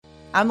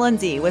I'm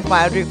Lindsay with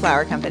Wild Root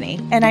Flower Company.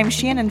 And I'm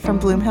Shannon from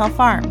Bloomhill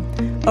Farm.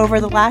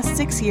 Over the last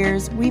 6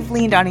 years, we've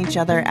leaned on each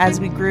other as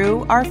we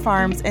grew our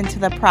farms into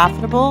the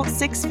profitable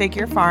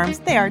six-figure farms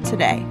they are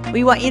today.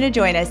 We want you to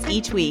join us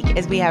each week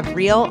as we have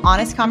real,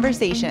 honest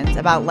conversations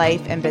about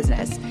life and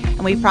business.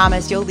 And we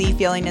promise you'll leave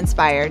feeling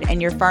inspired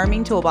and your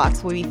farming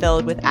toolbox will be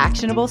filled with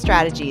actionable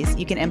strategies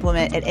you can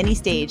implement at any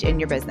stage in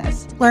your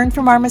business. Learn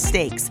from our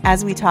mistakes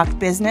as we talk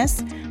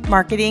business,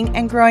 marketing,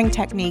 and growing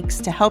techniques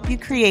to help you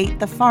create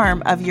the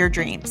farm of your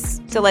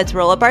dreams. So let's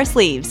roll up our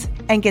sleeves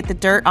and get the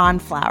dirt on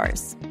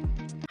flowers.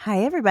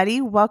 Hi,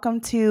 everybody.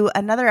 Welcome to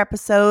another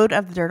episode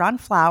of Dirt on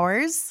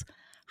Flowers.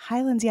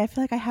 Hi, Lindsay. I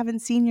feel like I haven't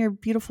seen your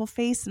beautiful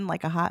face in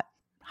like a hot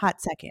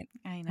second.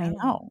 I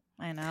know.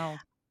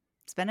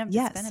 It's been a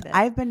bit.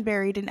 I've been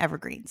buried in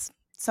evergreens,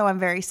 so I'm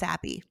very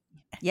sappy.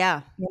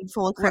 Yeah. I'm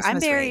full of Christmas I'm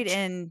buried rage.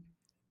 in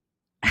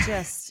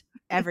just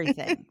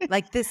everything.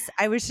 Like this,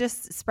 I was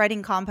just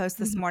spreading compost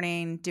this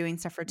morning, doing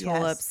stuff for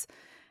tulips. Yes.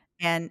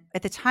 And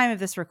at the time of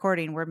this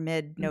recording, we're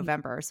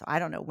mid-November, so I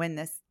don't know when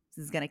this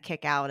is going to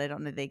kick out. I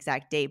don't know the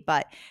exact date,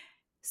 but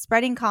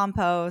spreading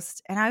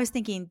compost. And I was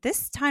thinking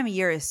this time of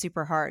year is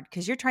super hard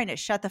because you're trying to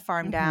shut the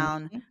farm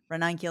down,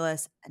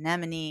 ranunculus,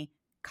 anemone,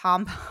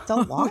 compost. It's a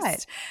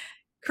lot.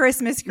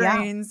 Christmas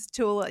greens,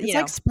 tulip, it's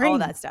like spring. All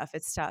that stuff.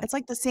 It's tough. It's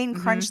like the same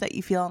crunch that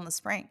you feel in the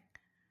spring.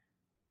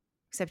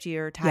 Except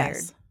you're tired.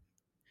 Yes.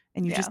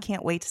 And you just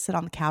can't wait to sit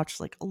on the couch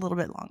like a little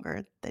bit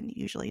longer than you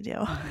usually do.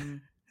 Mm-hmm.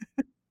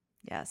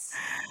 Yes.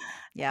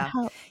 Yeah.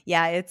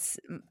 Yeah.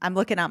 I'm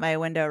looking out my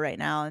window right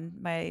now and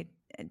my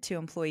two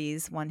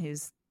employees, one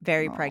who's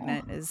very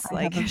pregnant is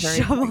like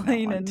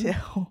shoveling and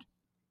too.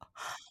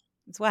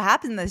 It's what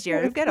happened this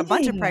year. We've got a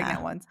bunch of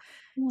pregnant ones.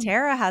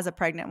 Tara has a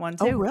pregnant one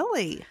too. Oh,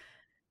 really?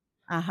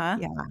 Uh-huh.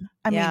 Yeah.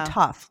 I mean,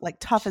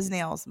 tough as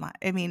nails.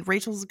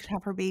 Rachel's going to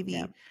have her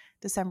baby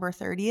December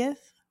 30th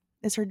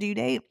is her due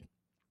date.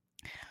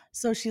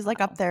 So she's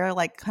like up there,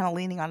 like kind of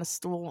leaning on a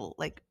stool,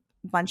 like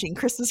bunching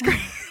Christmas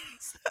greens.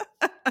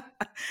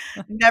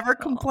 Never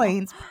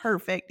complains.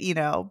 Perfect,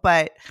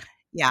 but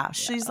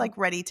she's like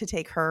ready to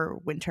take her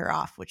winter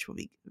off, which will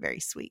be very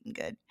sweet and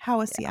good. How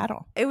was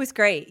Seattle? It was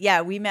great.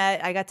 Yeah,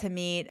 I got to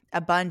meet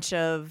a bunch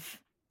of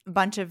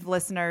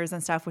listeners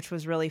and stuff, which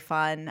was really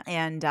fun.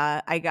 And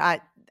I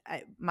got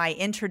my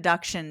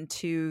introduction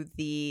to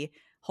the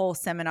whole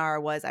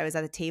seminar was I was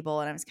at a table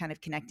and I was kind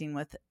of connecting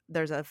with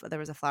there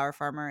was a flower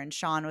farmer and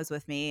Sean was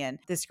with me, and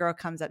this girl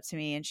comes up to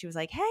me and she was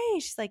like, "Hey,"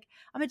 she's like,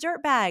 "I'm a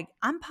dirtbag.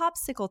 I'm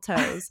Popsicle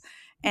Toes."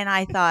 And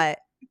I thought,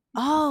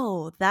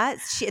 "Oh,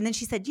 that's she." And then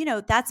she said,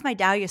 "That's my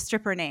Dahlia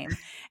stripper name."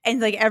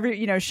 And like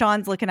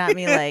Sean's looking at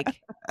me like,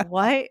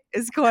 "What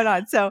is going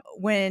on?" So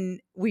when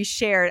we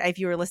shared, if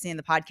you were listening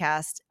to the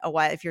podcast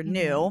if you're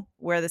new,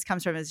 where this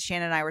comes from is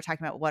Shannon and I were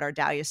talking about what our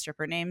Dahlia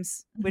stripper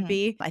names would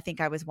be. I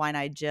think I was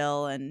Wine-Eyed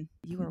Jill and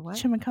you were what?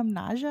 Chimicum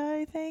Naja,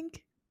 I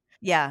think.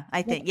 Yeah,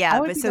 I think. Yeah.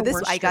 But so this,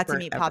 I got to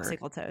meet ever.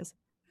 Popsicle Toes.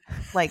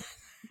 Like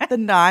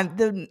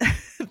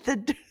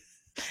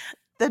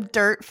the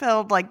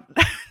dirt-filled, like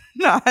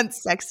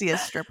non-sexiest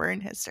stripper in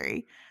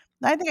history.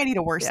 I think I need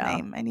a worse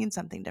name. I need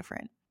something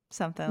different.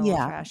 Something a little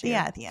trashy.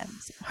 Yeah, at the end.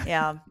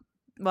 Yeah.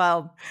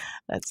 Well,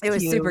 it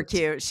was super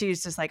cute. She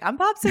was just like, "I'm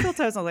Popsicle Toes."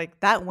 I was like,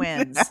 that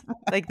wins.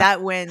 Like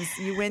that wins.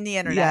 You win the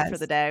internet for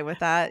the day with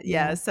that.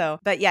 Yeah. So,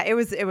 but yeah, it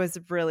was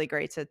really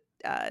great to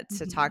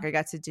talk. I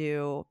got to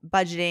do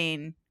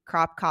budgeting,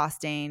 crop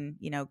costing,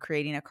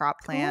 creating a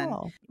crop plan,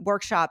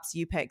 workshops,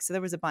 you pick. So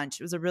there was a bunch.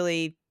 It was a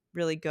really,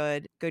 really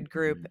good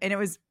group.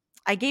 And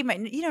I gave my,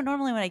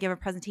 normally when I give a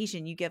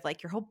presentation, you give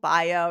like your whole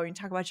bio and you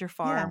talk about your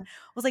farm. Yeah.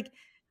 I was like,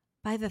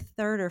 by the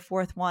third or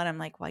fourth one, I'm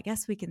like, well, I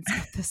guess we can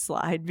skip this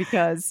slide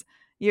because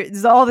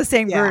it's all the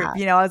same group.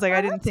 I was like,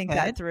 I didn't think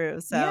that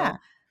through. So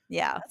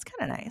yeah, that's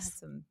kind of nice.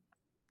 Some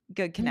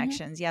good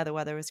connections. Yeah, the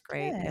weather was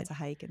great. We got to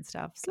hike and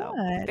stuff. So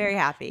very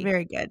happy.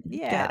 Very good.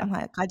 Yeah. Good.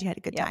 I'm glad you had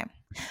a good time.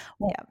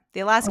 Well,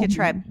 the Alaska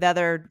trip, the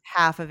other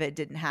half of it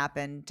didn't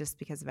happen just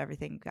because of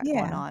everything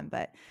going on.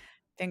 But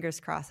fingers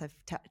crossed, I've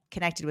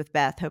connected with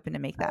Beth, hoping to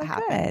make that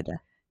happen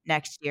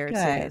next year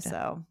too.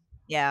 So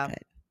yeah. Good.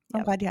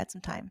 I'm glad you had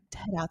some time to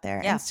head out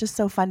there. Yeah. And it's just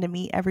so fun to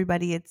meet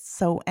everybody. It's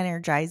so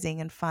energizing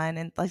and fun.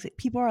 And like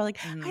people are like,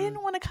 I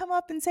didn't want to come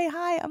up and say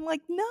hi. I'm like,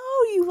 no,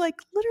 you like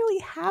literally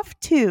have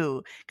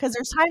to. Because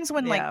there's times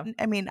when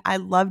I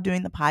love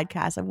doing the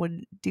podcast. I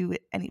wouldn't do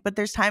it but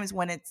there's times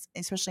when it's,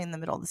 especially in the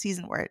middle of the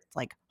season, where it's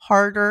like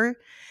harder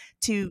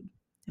to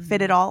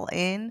fit it all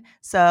in.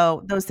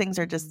 So those things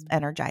are just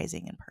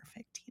energizing and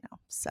perfect,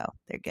 so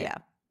they're good. Yeah.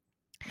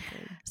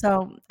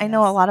 So I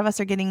know a lot of us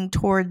are getting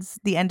towards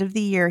the end of the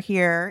year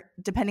here,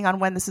 depending on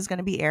when this is going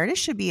to be aired. It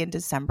should be in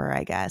December,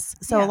 I guess.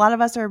 So a lot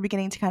of us are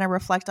beginning to kind of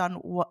reflect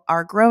on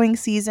our growing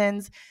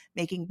seasons,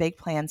 making big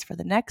plans for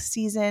the next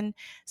season.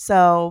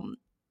 So,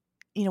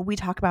 we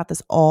talk about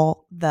this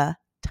all the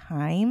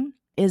time,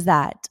 is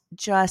that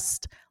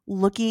just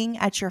looking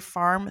at your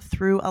farm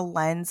through a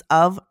lens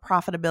of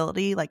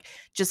profitability, like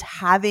just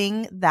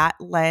having that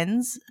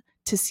lens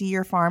to see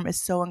your farm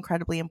is so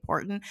incredibly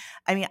important.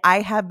 I mean,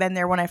 I have been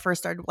there when I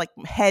first started, like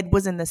head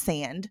was in the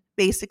sand,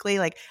 basically.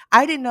 Like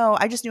I didn't know,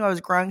 I just knew I was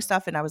growing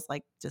stuff and I was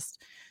like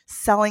just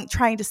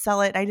trying to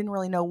sell it. I didn't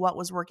really know what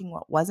was working,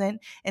 what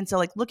wasn't. And so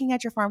like looking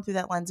at your farm through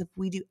that lens, if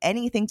we do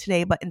anything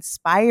today but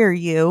inspire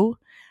you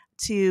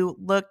to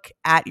look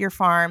at your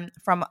farm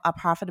from a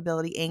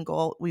profitability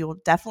angle, we will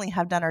definitely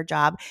have done our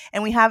job.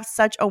 And we have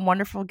such a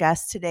wonderful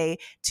guest today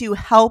to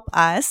help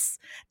us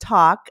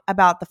talk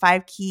about the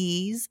 5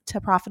 keys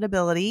to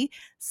profitability.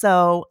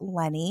 So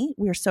Lennie,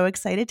 we're so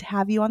excited to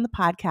have you on the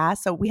podcast.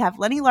 So we have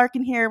Lennie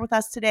Larkin here with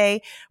us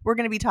today. We're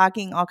going to be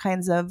talking all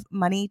kinds of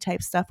money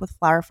type stuff with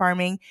flower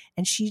farming.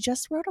 And she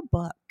just wrote a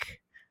book.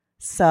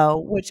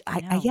 So, which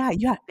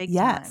big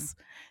yes. time.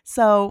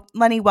 So,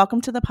 Lennie,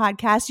 welcome to the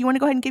podcast. You want to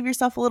go ahead and give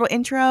yourself a little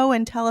intro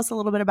and tell us a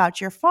little bit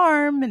about your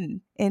farm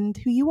and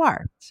who you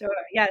are? Sure.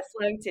 Yes,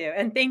 love to.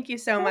 And thank you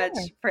so much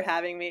for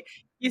having me.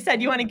 You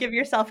said you want to give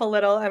yourself a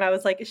little, and I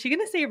was like, is she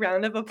going to say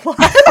round of applause?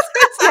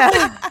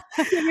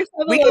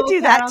 We could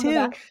do that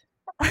too.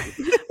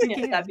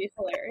 Yes, that'd be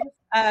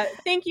hilarious.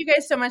 Thank you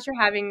guys so much for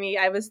having me.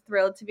 I was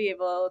thrilled to be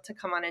able to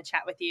come on and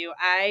chat with you.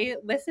 I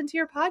listen to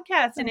your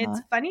podcast, and it's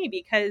funny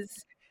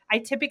because I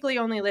typically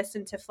only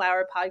listen to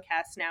flower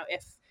podcasts now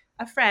if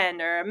a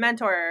friend or a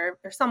mentor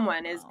or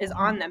someone is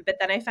on them. But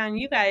then I found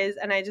you guys,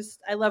 and I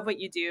love what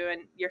you do,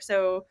 and you're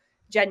so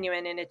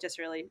genuine, and it just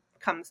really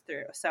comes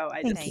through. So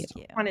I just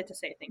wanted to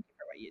say thank you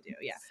for what you do.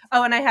 Yeah.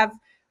 Oh, and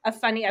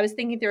I was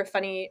thinking through a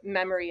funny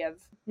memory of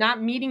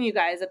not meeting you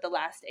guys at the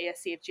last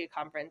ASCFG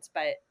conference,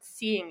 but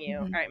seeing you.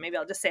 Mm-hmm. All right, maybe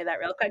I'll just say that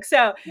real quick.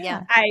 So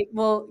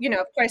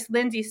of course,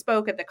 Lindsay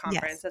spoke at the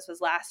conference. Yes. This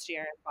was last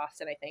year in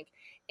Boston, I think.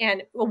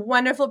 And a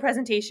wonderful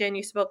presentation.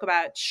 You spoke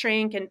about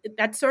shrink, and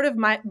that's sort of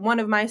one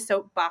of my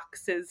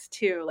soapboxes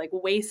too, like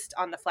waste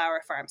on the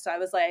flower farm. So I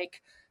was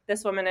like,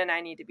 this woman and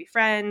I need to be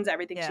friends.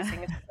 Everything she's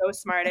saying is so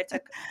smart. I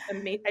took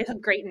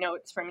great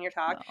notes from your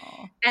talk.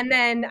 Aww. And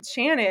then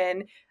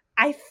Shannon,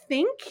 I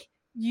think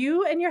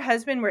you and your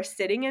husband were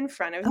sitting in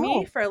front of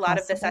me for a lot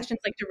of the sessions,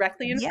 like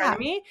directly in front of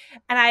me.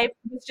 And I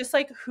was just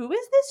like, who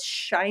is this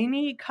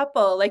shiny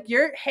couple? Like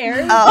your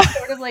hair was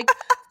sort of like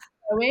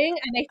flowing.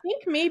 And I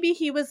think maybe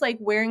he was like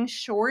wearing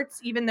shorts,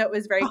 even though it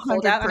was very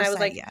cold out. And I was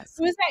like,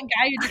 who is that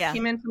guy who just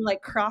came in from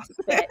like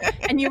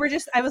CrossFit? And you were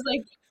I was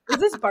like, is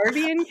this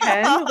Barbie and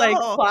Ken like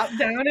plopped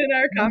down in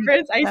our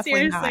conference? I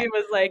seriously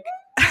was like,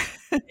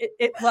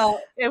 it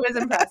was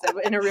impressive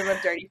in a room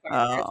of dirty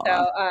farmers.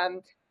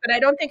 So, but I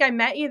don't think I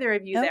met either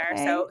of you there.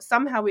 So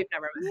somehow we've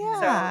never met.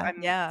 So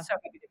I'm so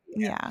happy to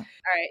be here. All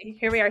right.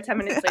 Here we are 10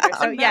 minutes later.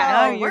 So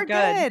you're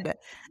good.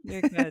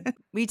 You're good.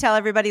 We tell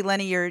everybody,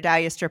 Lennie, your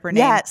Dahlia stripper name.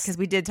 Yes. Because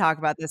we did talk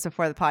about this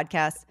before the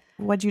podcast.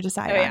 What'd you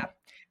decide on? Yeah.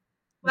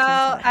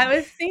 Well, I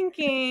was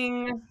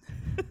thinking,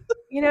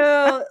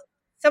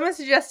 someone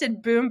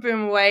suggested Boom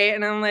Boom White.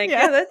 And I'm like,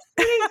 yeah that's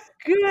pretty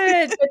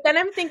good. But then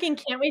I'm thinking,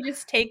 can't we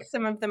just take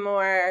some of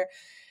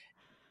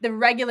the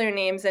regular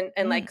names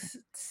and like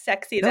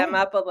sexy them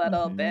up a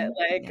little bit,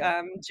 like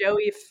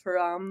Joey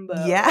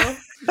Frombo. Yeah.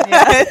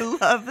 I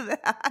love that.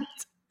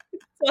 That's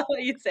how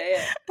you say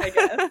it, I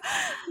guess.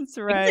 That's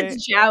right.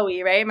 It's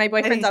Joey, right? My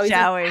boyfriend's always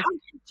Joey. Like,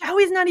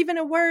 Joey's not even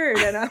a word,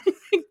 and I'm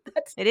like,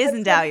 it is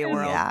in Dahlia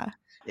world.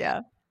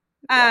 Yeah.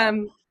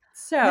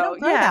 So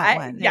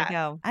I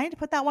need to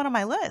put that one on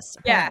my list.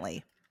 Apparently.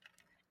 Yeah.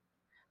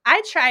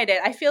 I tried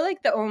it. I feel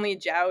like the only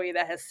Joey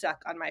that has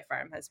stuck on my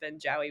farm has been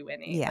Joey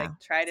Winnie. Yeah. Like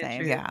tried and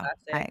true. Yeah. Classic.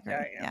 I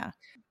agree. Yeah.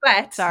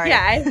 But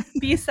I have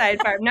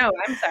B-side farm. No,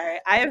 I'm sorry.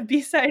 I have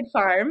B-side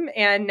farm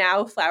and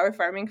now flower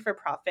farming for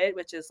profit,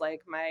 which is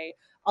like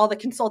all the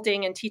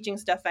consulting and teaching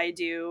stuff I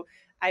do.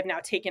 I've now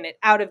taken it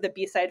out of the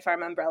B-side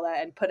farm umbrella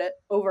and put it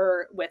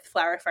over with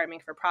flower farming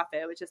for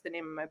profit, which is the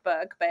name of my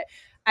book. But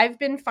I've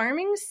been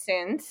farming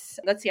since,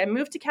 I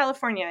moved to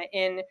California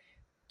in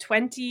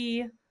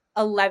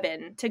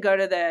 2011 to go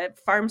to the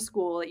farm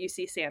school at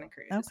UC Santa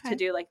Cruz to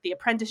do like the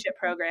apprenticeship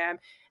program.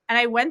 And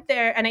I went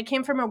there and I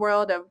came from a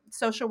world of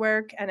social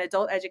work and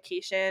adult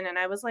education. And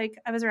I was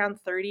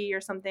around 30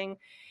 or something.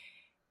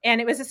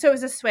 And it was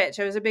a switch.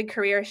 It was a big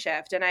career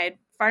shift. And I had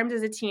farmed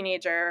as a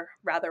teenager,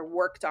 rather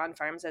worked on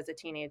farms as a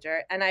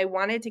teenager. And I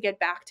wanted to get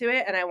back to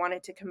it. And I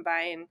wanted to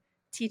combine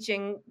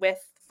teaching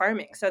with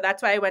farming. So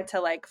that's why I went to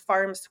like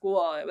farm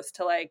school. It was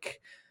to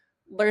like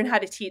learn how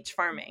to teach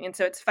farming. And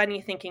so it's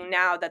funny thinking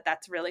now that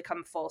that's really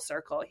come full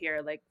circle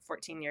here, like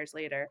 14 years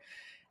later.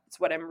 It's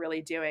what I'm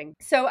really doing.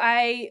 So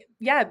I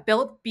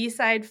built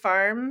B-Side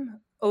Farm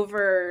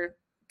over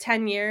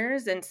 10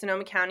 years in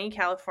Sonoma County,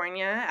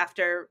 California,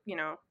 after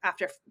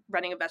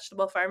running a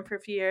vegetable farm for a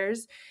few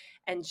years,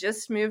 and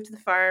just moved the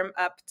farm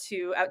up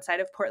to outside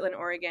of Portland,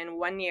 Oregon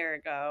 1 year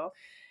ago.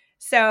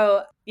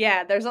 So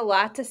there's a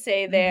lot to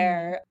say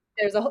there.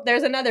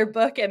 There's another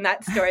book in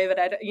that story, but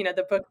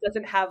the book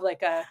doesn't have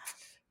like a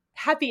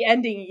happy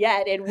ending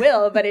yet. It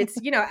will, but it's,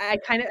 I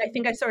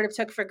think I sort of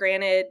took for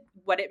granted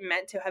what it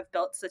meant to have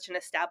built such an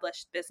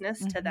established business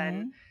to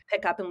then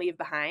pick up and leave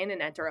behind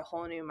and enter a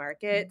whole new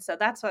market. So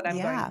that's what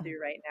I'm going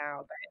through right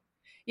now.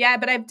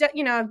 But I've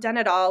done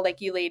it all.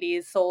 Like you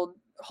ladies, sold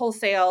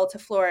wholesale to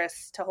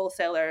florists to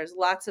wholesalers,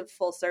 lots of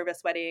full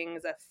service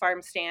weddings, a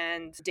farm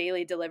stand,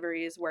 daily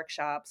deliveries,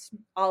 workshops,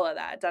 all of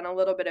that. Done a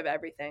little bit of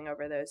everything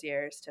over those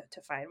years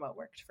to find what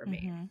worked for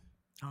me.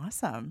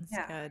 Awesome.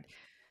 That's good.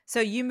 So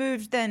you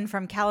moved then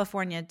from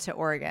California to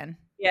Oregon.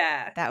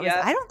 Yeah. That was,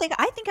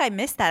 I think I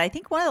missed that. I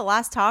think one of the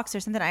last talks or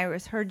something I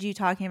heard you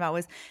talking about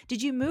was,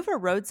 did you move a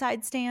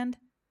roadside stand?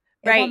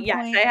 Right.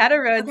 Yes. I had a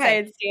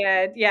roadside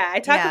stand. Yeah. I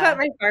talk about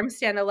my farm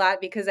stand a lot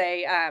because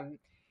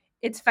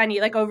it's funny,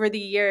 like over the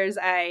years,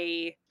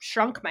 I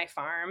shrunk my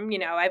farm. You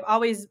know, I've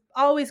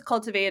always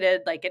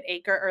cultivated like an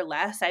acre or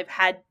less. I've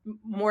had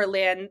more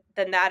land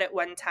than that at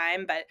one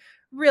time, but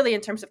really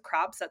in terms of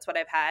crops, that's what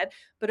I've had.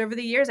 But over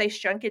the years, I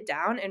shrunk it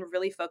down and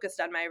really focused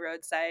on my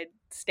roadside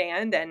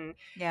stand and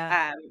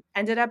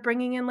ended up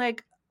bringing in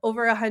like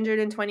over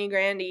 120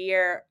 grand a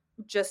year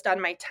just on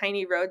my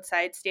tiny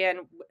roadside stand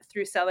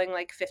through selling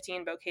like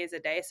 15 bouquets a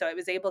day. So I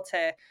was able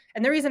to,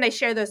 and the reason I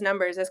share those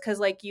numbers is because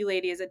like you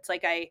ladies, it's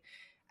like I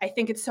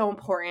think it's so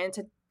important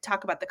to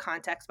talk about the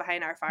context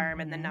behind our farm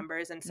and the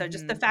numbers. And so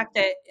just the fact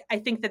that I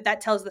think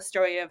that tells the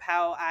story of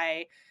how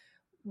I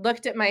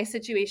looked at my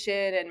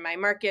situation and my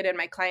market and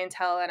my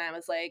clientele. And I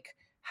was like,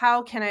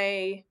 how can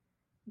I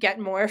get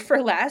more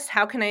for less?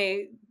 How can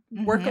I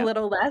work a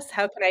little less?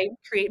 How can I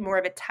create more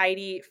of a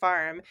tidy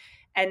farm?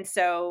 And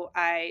so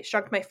I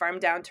shrunk my farm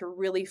down to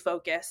really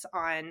focus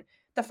on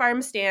the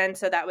farm stand.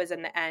 So that was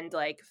in the end,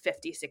 like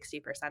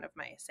 50-60% of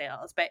my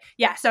sales. But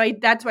yeah, so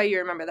that's why you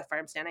remember the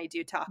farm stand. I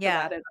do talk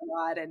about it a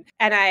lot.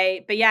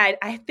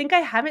 I think I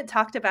haven't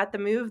talked about the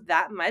move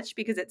that much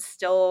because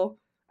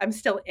I'm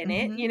still in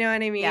it. You know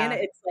what I mean? Yeah.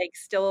 It's like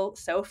still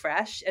so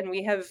fresh. And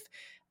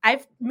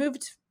I've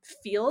moved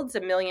fields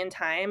a million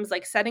times,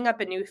 like setting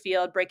up a new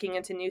field, breaking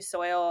into new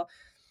soil,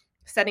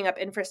 setting up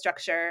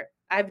infrastructure.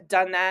 I've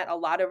done that a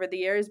lot over the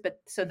years, but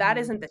so that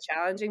isn't the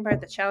challenging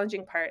part. The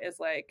challenging part is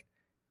like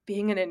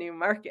being in a new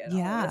market all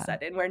of a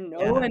sudden where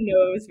no one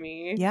knows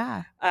me.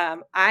 Yeah.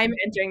 I'm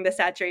entering the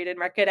saturated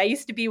market. I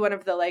used to be one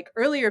of the like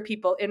earlier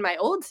people in my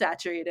old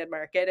saturated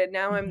market, and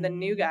now I'm the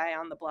new guy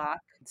on the block.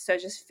 So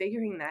just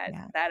figuring that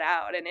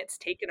out, and it's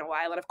taken a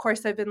while. And of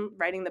course, I've been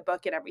writing the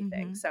book and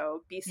everything.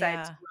 So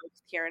B-Sides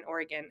growth here in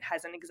Oregon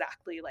hasn't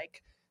exactly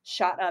like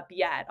shot up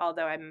yet,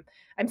 although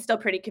I'm still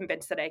pretty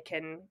convinced that I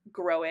can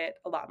grow it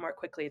a lot more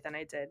quickly than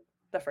I did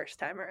the first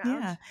time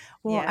around. Yeah.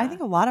 Well, I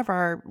think a lot of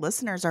our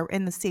listeners are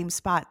in the same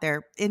spot.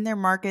 They're in their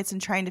markets and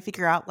trying to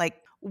figure out like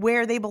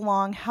where they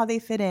belong, how they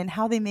fit in,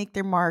 how they make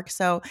their mark.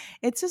 So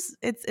it's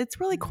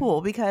really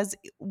cool because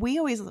we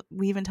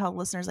even tell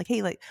listeners like,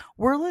 hey, like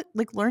we're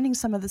like learning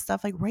some of the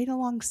stuff like right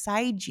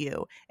alongside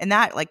you. And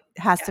that like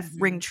has to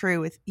ring true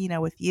with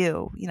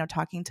you,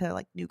 talking to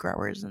like new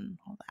growers and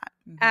all that.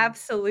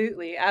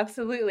 Absolutely.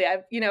 Absolutely.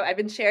 I've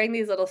been sharing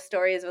these little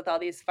stories with all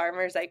these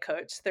farmers I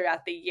coach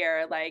throughout the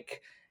year.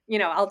 Like,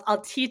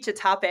 I'll teach a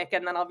topic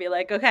and then I'll be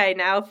like, okay,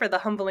 now for the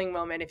humbling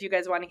moment, if you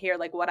guys want to hear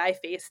like what I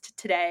faced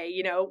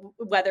today,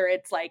 whether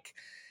it's like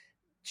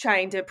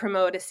trying to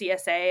promote a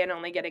CSA and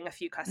only getting a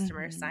few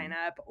customers sign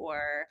up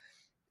or,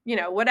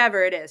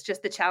 whatever it is,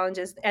 just the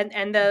challenges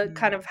and the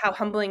kind of how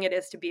humbling it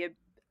is to be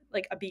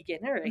a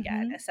beginner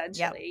again,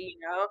 essentially,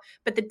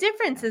 but the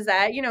difference is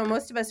that,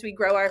 most of us, we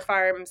grow our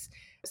farms.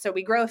 So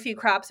we grow a few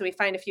crops and we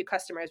find a few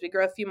customers. We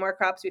grow a few more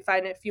crops, we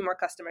find a few more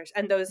customers.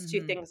 And those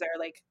two things are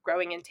like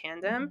growing in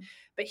tandem.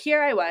 But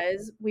here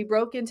we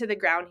broke into the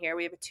ground here.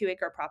 We have a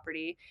 2-acre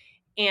property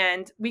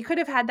and we could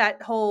have had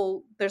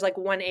there's like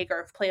 1 acre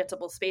of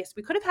plantable space.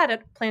 We could have had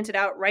it planted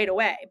out right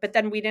away, but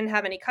then we didn't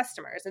have any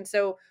customers. And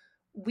so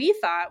we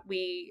thought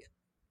we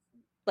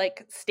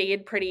like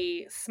stayed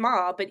pretty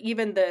small, but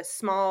even the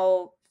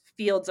small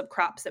fields of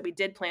crops that we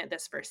did plant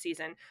this first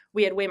season,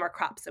 we had way more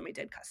crops than we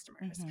did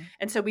customers.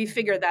 And so we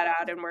figured that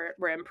out and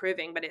we're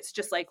improving, but it's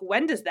just like,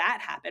 when does that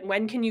happen?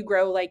 When can you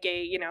grow like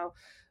a,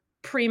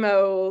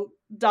 primo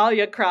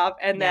dahlia crop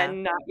and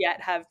then not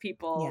yet have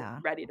people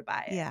ready to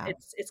buy it?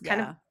 It's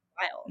kind of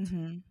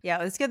wild.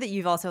 Yeah. It's good that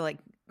you've also like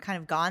kind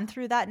of gone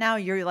through that now.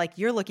 You're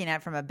looking at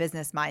it from a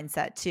business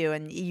mindset too.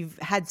 And you've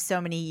had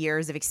so many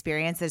years of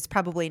experience that it's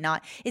probably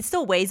not, it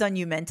still weighs on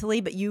you mentally,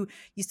 but you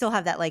still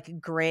have that like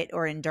grit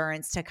or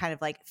endurance to kind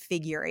of like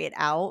figure it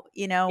out,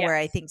 where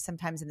I think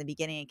sometimes in the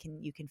beginning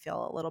you can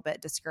feel a little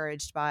bit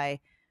discouraged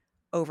by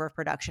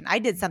overproduction. I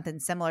did something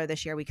similar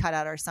this year. We cut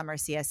out our summer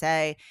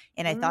CSA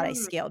and I thought I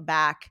scaled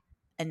back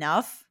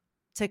enough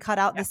to cut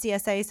out the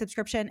CSA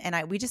subscription.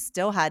 And we just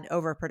still had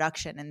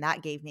overproduction and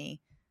that gave me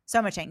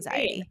so much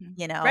anxiety,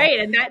 Right.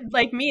 And that,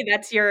 like me,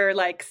 that's your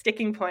like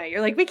sticking point. You're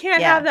like, we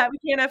can't have that.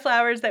 We can't have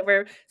flowers that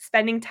we're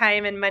spending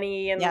time and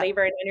money and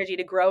labor and energy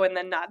to grow and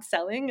then not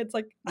selling. It's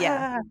like,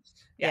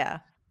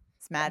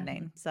 it's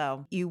maddening.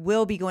 So you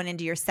will be going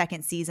into your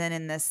second season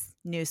in this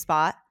new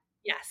spot.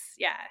 Yes.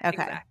 Yeah,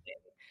 exactly.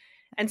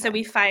 And so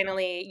we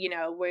finally,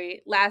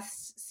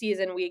 last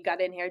season we got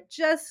in here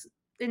just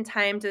in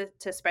time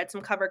to spread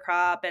some cover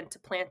crop and to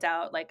plant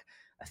out like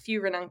a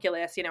few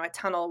ranunculus, a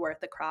tunnel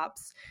worth of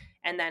crops,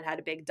 and then had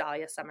a big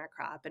dahlia summer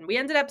crop. And we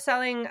ended up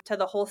selling to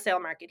the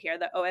wholesale market here,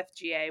 the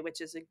OFGA, which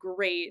is a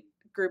great,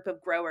 group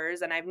of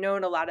growers, and I've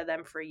known a lot of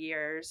them for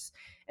years,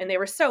 and they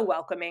were so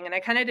welcoming, and I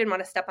kind of didn't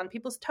want to step on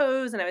people's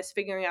toes, and I was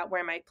figuring out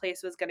where my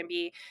place was going to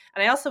be.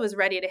 And I also was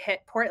ready to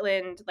hit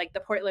Portland, like the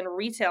Portland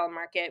retail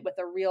market with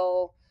a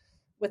real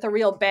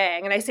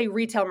bang. And I say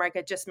retail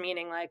market just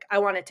meaning like I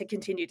wanted to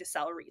continue to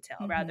sell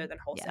retail rather than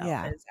wholesale,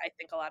 because I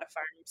think a lot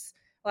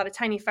of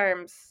tiny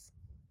farms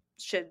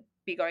should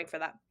be going for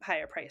that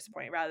higher price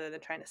point rather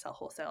than trying to sell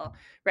wholesale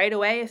right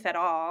away, if at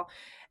all.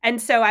 And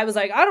so I was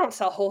like, I don't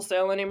sell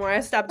wholesale anymore.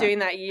 I stopped doing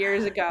that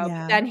years ago.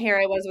 But then here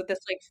I was with this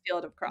like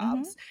field of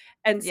crops.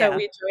 And so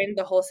we joined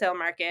the wholesale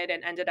market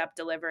and ended up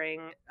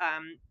delivering,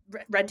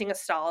 renting a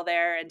stall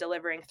there and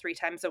delivering 3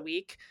 times a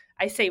week.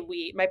 I say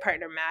my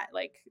partner Matt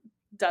like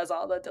does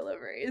all the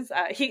deliveries.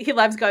 He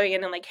loves going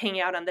in and like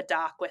hanging out on the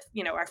dock with,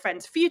 our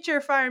friends Future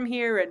Farm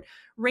here and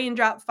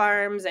Raindrop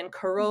Farms and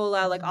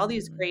Corolla, like all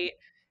these great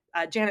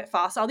Janet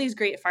Foss, all these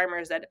great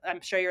farmers that I'm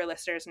sure your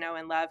listeners know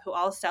and love, who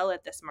all sell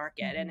at this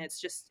market. And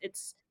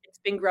it's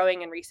been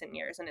growing in recent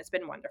years, and it's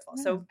been wonderful.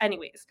 So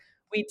anyways,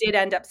 we did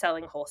end up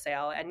selling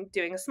wholesale and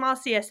doing a small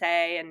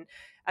CSA and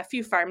a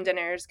few farm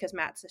dinners because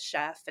Matt's a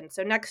chef. And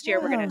so next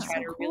year we're going to try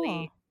to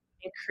really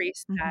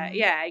increase that.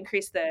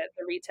 Increase the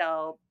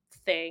retail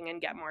thing and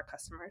get more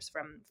customers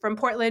from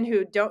Portland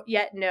who don't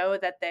yet know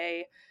that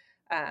they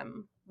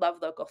love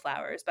local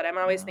flowers. But I'm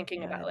always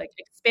thinking about like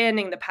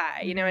expanding the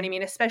pie, you know what I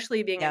mean?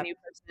 Especially being a new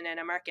person in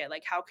a market,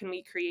 like how can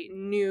we create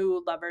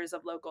new lovers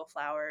of local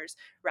flowers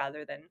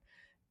rather than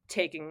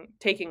taking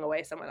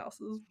away someone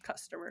else's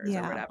customers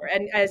or whatever.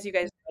 And as you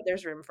guys know,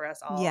 there's room for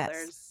us all.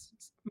 There's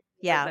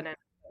more than enough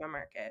of a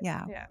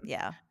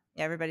market.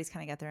 Everybody's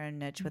kind of got their own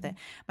niche with it.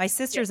 My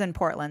sister's in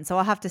Portland, so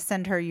I'll have to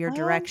send her your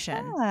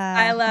direction.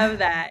 I love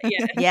that.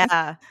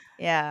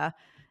 Yeah.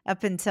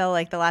 Up until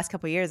like the last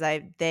couple of years,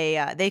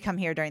 they come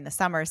here during the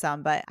summer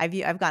some, but I've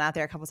gone out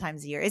there a couple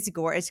times a year. It's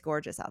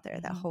gorgeous out there.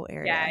 That whole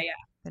area,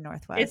 the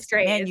Northwest. It's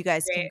great. And you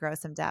guys can grow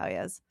some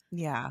dahlias.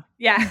 Yeah.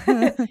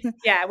 We're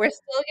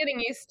still getting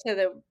used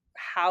to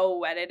how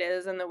wet it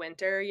is in the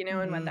winter,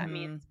 and what that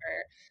means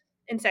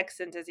for insects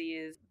and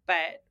disease,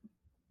 but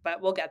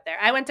we'll get there.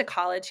 I went to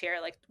college here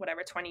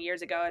 20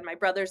 years ago, and my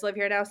brothers live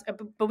here now.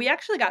 But we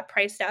actually got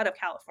priced out of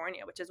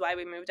California, which is why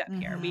we moved up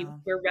here. We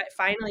were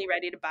finally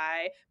ready to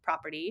buy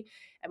property,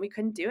 and we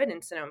couldn't do it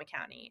in Sonoma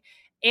County.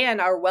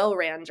 And our well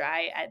ran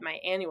dry at my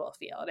annual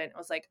field. And it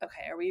was like,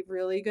 okay, are we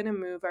really going to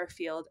move our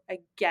field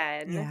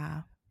again?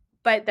 Yeah.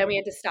 But then we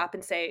had to stop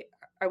and say,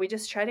 are we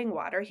just treading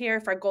water here?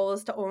 If our goal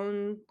is to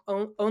own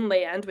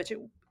land, which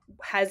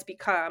it's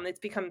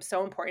become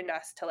so important to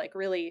us to like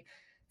really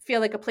feel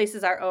like a place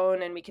is our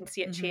own and we can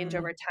see it change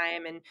over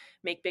time and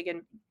make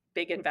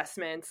big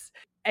investments.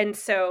 And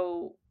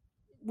so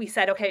we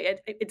said, okay,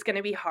 it's going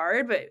to be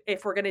hard, but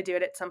if we're going to do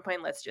it at some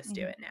point, let's just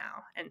do it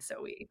now. And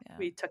so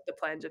we took the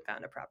plunge and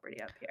found a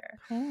property up here.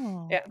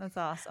 Cool. Yeah. That's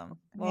awesome.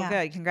 Well,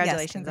 good.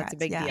 Congratulations. That's a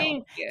big deal.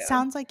 Thank you.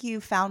 Sounds like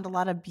you found a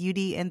lot of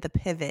beauty in the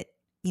pivot,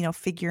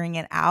 figuring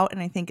it out.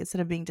 And I think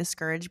instead of being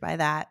discouraged by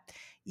that,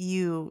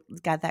 you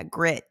got that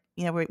grit.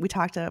 We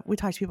talk to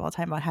people all the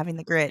time about having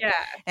the grit,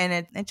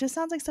 and it just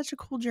sounds like such a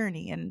cool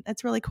journey, and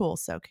it's really cool.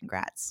 So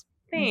congrats.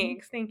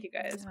 Thanks. Thank you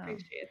guys.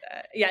 Appreciate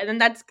that. Yeah. And then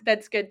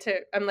that's good to,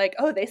 I'm like,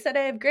 oh, they said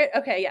I have grit.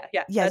 Okay.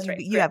 Yeah. That's right.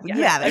 You have it.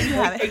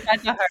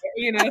 That's not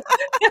hard,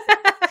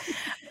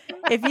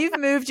 If you've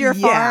moved your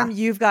farm,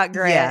 you've got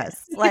grit.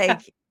 Yes.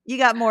 Like you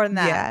got more than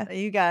that.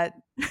 You got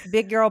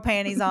big girl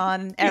panties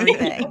on,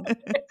 everything.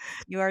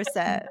 You are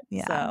set.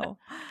 Yeah. So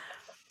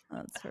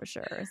that's for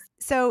sure.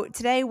 So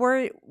today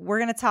we're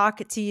going to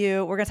talk to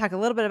you. We're going to talk a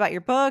little bit about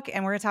your book,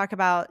 and we're going to talk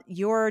about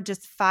your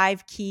just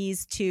 5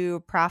 keys to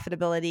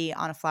profitability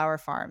on a flower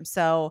farm.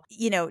 So,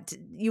 you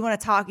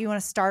want to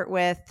start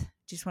with,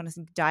 just want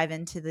to dive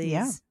into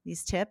these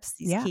tips,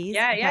 these keys.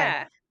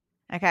 Yeah.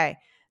 Okay.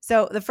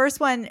 So the first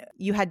one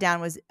you had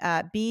down was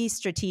be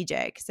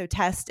strategic. So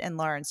test and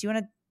learn. So you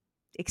want to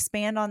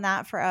expand on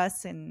that for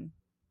us and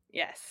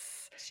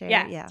Yes. share?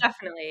 Yeah,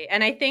 definitely.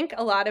 And I think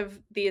a lot of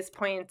these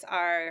points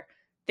are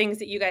things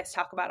that you guys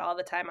talk about all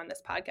the time on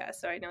this podcast.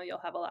 So I know you'll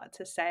have a lot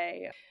to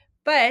say.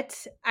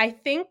 But I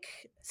think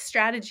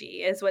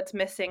strategy is what's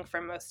missing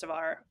from most of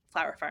our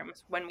flower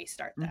farms when we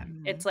start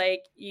them. It's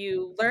like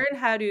you learn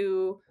how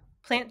to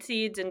plant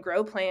seeds and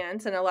grow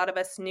plants. And a lot of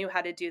us knew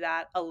how to do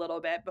that a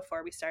little bit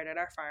before we started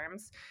our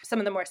farms. Some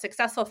of the more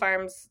successful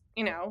farms,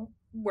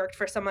 worked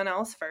for someone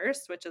else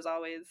first, which is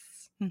always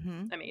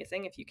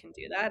amazing if you can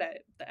do that.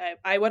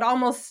 I would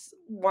almost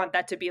want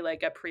that to be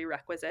like a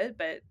prerequisite,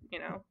 but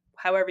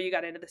however you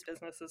got into this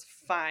business is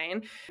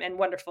fine and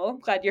wonderful.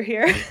 Glad you're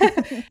here.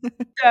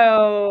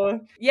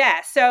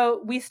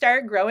 So we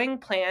start growing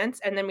plants,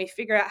 and then we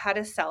figure out how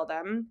to sell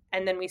them,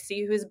 and then we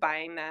see who's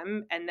buying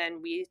them, and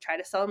then we try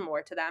to sell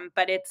more to them.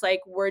 But it's like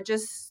we're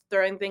just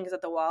throwing things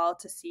at the wall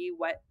to see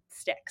what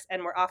sticks,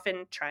 and we're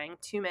often trying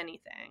too many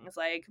things.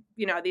 Like,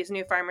 these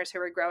new farmers who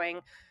are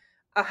growing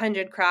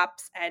 100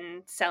 crops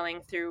and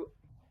selling through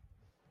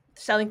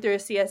selling through a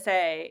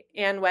CSA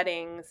and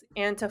weddings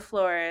and to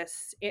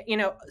florists,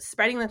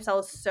 spreading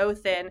themselves so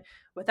thin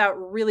without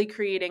really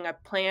creating a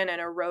plan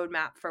and a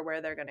roadmap for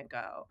where they're going to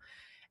go.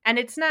 And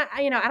it's not,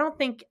 I don't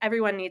think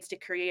everyone needs to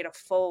create a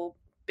full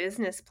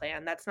business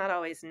plan. That's not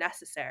always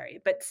necessary,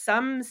 but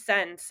some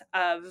sense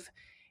of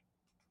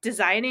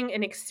designing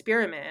an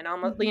experiment,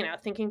 almost,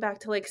 thinking back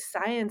to like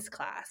science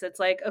class. It's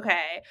like,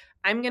 okay,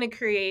 I'm going to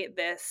create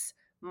this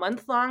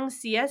month-long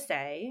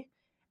CSA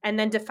and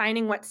then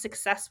defining what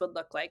success would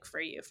look like for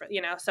you,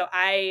 so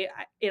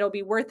it'll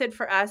be worth it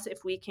for us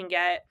if we can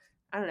get,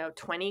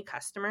 20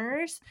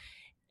 customers.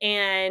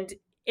 And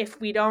if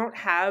we don't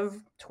have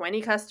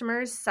 20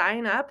 customers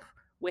sign up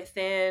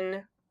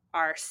within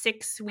our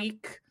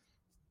 6-week,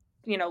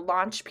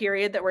 launch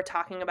period that we're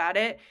talking about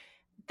it,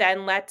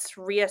 then let's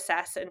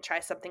reassess and try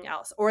something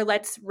else. Or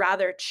let's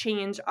rather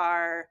change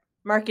our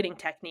marketing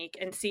technique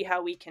and see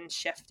how we can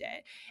shift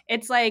it.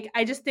 It's like,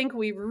 I just think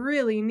we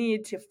really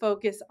need to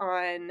focus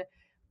on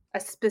a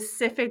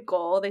specific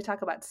goal. They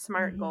talk about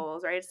SMART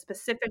goals, right? A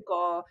specific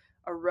goal,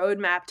 a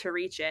roadmap to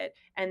reach it,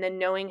 and then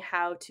knowing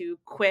how to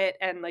quit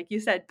and, like you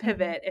said,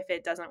 pivot if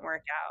it doesn't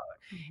work out.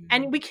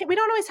 And we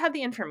don't always have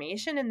the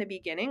information in the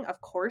beginning.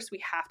 Of course,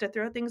 we have to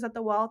throw things at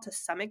the wall to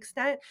some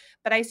extent,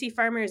 but I see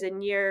farmers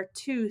in year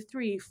 2,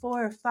 3,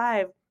 4,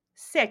 5,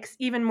 6,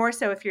 even more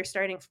so if you're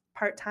starting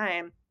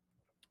part-time,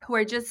 who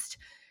are just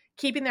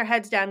keeping their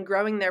heads down,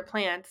 growing their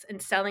plants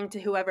and selling to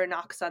whoever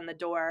knocks on the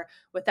door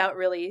without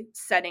really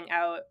setting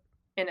out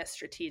in a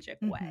strategic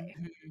way.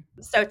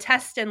 So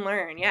test and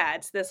learn. Yeah,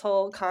 it's this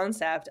whole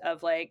concept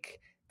of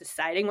like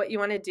deciding what you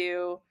want to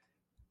do,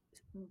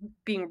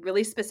 being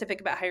really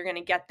specific about how you're going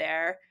to get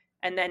there,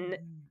 and then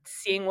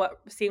seeing what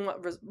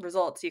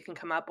results you can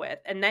come up with.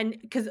 And then,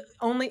 because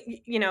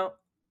only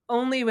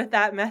with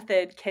that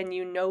method can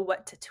you know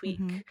what to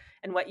tweak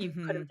and what you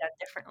could have done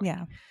differently.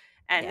 Yeah.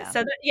 And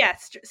so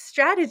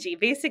strategy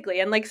basically.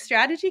 And like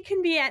strategy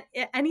can be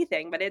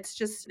anything, but I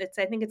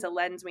think it's a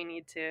lens we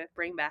need to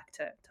bring back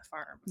to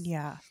farms.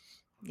 Yeah.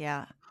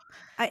 Yeah.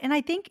 And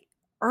I think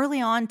early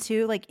on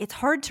too, like it's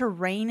hard to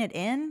rein it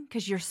in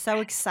because you're so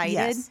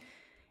excited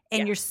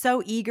and you're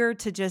so eager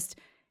to just,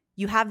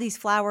 you have these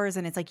flowers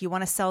and it's like you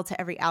want to sell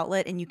to every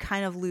outlet and you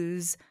kind of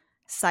lose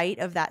sight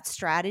of that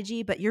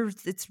strategy. But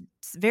it's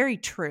very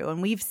true.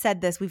 And we've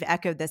said this, we've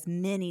echoed this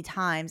many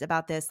times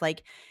about this,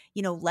 like,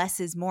 less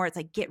is more. It's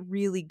like, get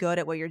really good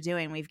at what you're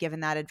doing. We've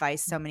given that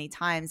advice so many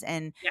times.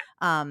 And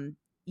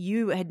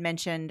you had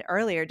mentioned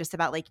earlier just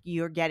about like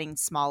you're getting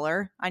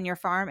smaller on your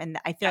farm. And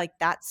I feel like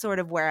that's sort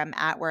of where I'm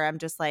at, where I'm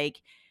just like,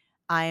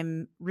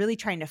 I'm really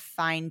trying to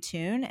fine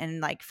tune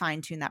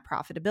that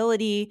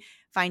profitability,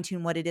 fine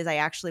tune what it is I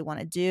actually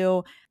want to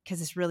do.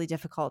 Because it's really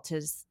difficult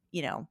to,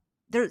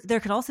 there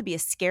can also be a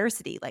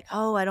scarcity, like,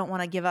 oh, I don't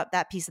want to give up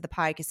that piece of the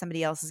pie because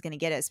somebody else is going to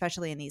get it,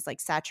 especially in these like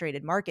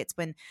saturated markets,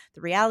 when the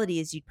reality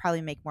is you'd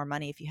probably make more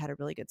money if you had a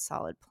really good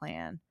solid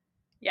plan.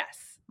 Yes,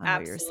 on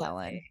absolutely. What you're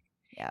selling.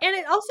 Yeah. And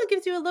it also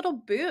gives you a little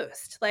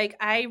boost. Like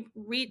I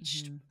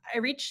reached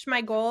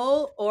my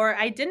goal, or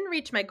I didn't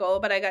reach my goal,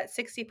 but I got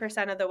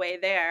 60% of the way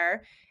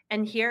there.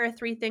 And here are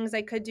 3 things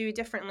I could do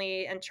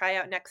differently and try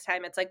out next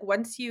time. It's like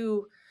once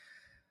you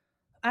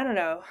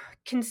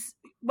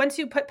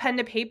put pen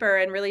to paper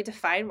and really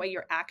define what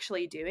you're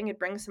actually doing, it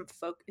brings some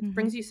it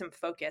brings you some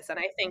focus, and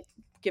I think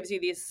gives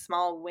you these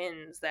small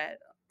wins that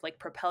like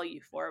propel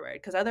you forward,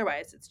 because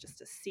otherwise it's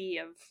just a sea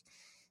of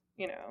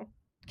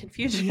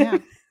confusion. Yeah.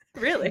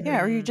 Really.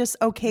 Yeah, or you're just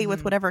okay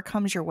with whatever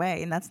comes your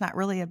way, and that's not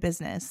really a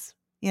business.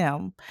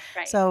 Right.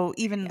 So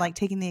even like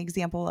taking the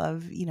example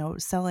of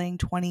selling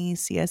 20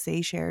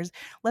 CSA shares,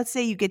 let's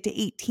say you get to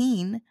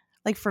 18.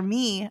 Like for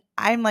me,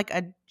 I'm like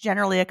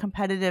generally a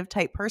competitive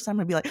type person. I'm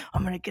gonna be like,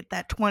 I'm gonna get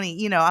that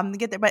 20, I'm gonna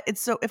get there. But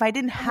it's so, if I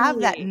didn't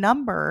have that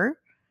number,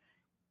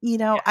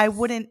 I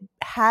wouldn't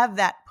have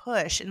that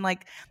push. And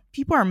like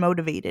people are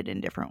motivated in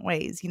different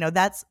ways.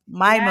 That's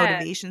my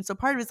motivation. So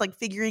part of it is like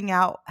figuring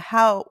out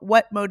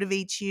what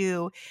motivates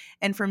you.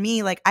 And for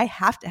me, like I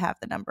have to have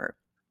the number.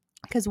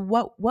 Because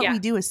what we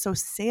do is so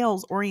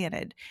sales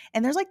oriented,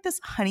 and there's like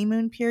this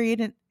honeymoon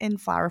period in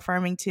flower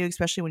farming too,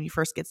 especially when you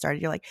first get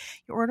started. You're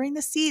ordering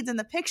the seeds and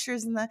the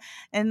pictures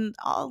and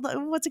all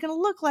what's it going to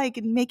look like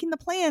and making the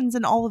plans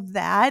and all of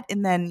that,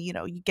 and then you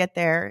get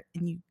there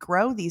and you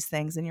grow these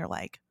things and you're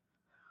like,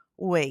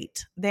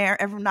 wait, I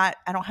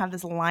don't have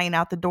this line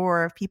out the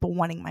door of people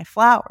wanting my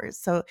flowers.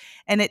 So,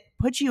 and it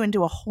puts you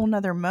into a whole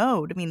nother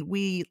mode. I mean,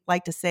 we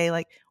like to say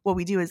like what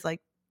we do is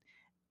like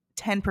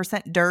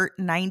 10% dirt,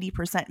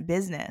 90%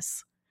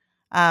 business.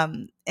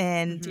 And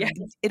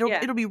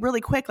it'll be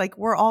really quick. Like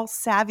we're all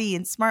savvy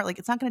and smart. Like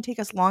it's not going to take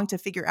us long to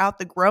figure out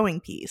the growing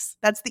piece.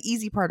 That's the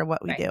easy part of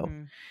what we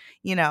do.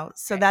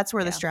 So that's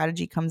where the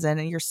strategy comes in,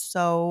 and you're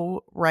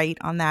so right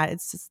on that.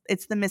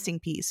 It's the missing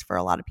piece for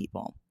a lot of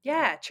people.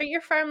 Yeah, treat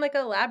your farm like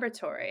a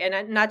laboratory,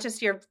 and not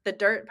just the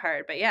dirt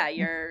part, but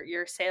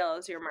your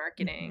sales, your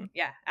marketing.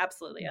 Yeah,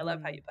 absolutely. I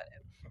love how you put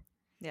it.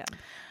 Yeah.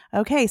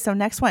 Okay, so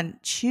next one,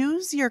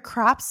 choose your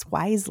crops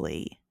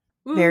wisely.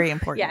 Very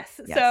important. Yes.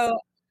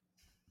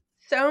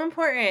 So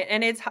important.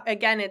 And it's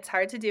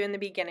hard to do in the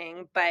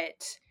beginning,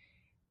 but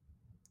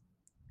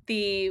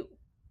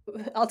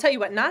I'll tell you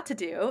what not to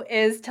do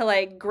is to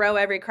like grow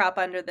every crop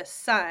under the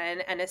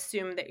sun and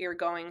assume that you're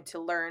going to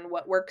learn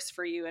what works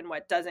for you and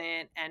what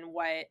doesn't, and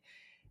what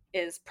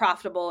is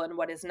profitable and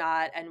what is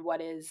not, and what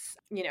is,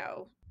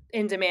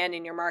 in demand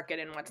in your market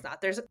and what's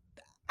not.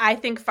 I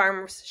think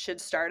farmers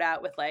should start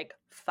out with like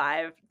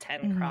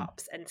 5-10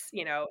 crops and,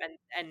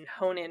 and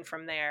hone in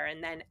from there,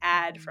 and then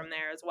add from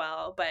there as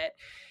well. But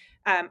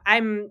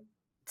I've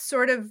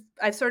sort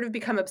of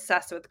become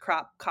obsessed with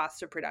crop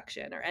cost of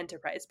production, or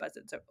enterprise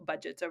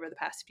budgets over the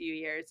past few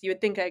years. You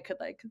would think I could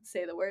like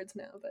say the words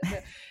now, but no.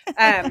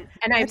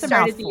 And I've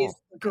started these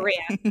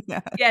grants. Yeah,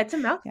 it's a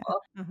mouthful.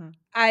 Yeah. Mm-hmm.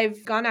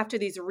 I've gone after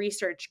these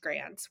research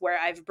grants where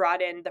I've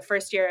brought in, the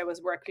first year I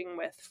was working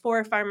with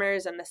 4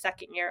 farmers, and the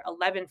second year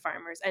 11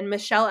 farmers. And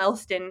Michelle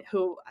Elston,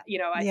 who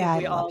I think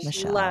we all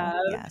love.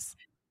 Yes.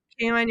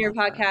 Came on your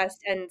podcast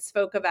and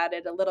spoke about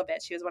it a little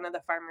bit. She was one of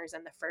the farmers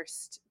in the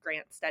first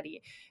grant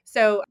study.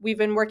 So we've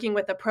been working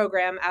with a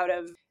program out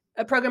of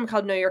a program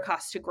called Know Your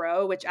Cost to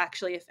Grow, which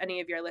actually, if any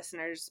of your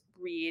listeners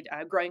read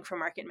Growing for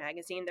Market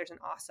magazine, there's an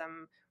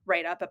awesome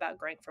write-up about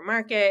growing for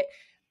market.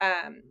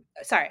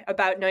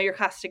 About Know Your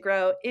Cost to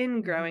Grow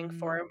in Growing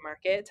for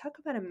Market. Talk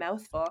about a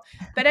mouthful.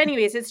 But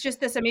anyways, it's just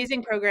this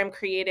amazing program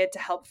created to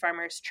help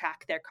farmers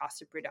track their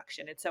cost of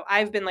production. And so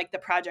I've been like the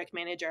project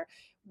manager,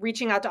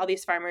 reaching out to all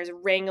these farmers,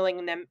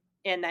 wrangling them,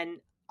 and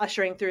then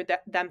ushering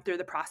them through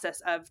the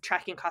process of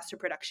tracking cost of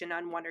production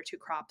on 1 or 2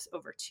 crops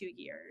over 2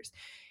 years.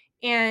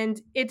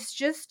 And it's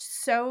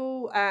just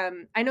so,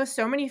 I know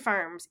so many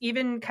farms,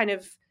 even kind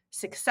of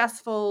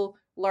successful,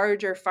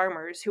 larger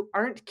farmers, who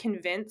aren't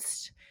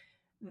convinced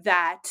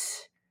that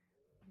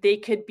they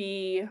could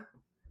be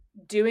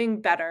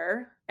doing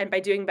better, and by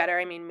doing better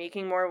I mean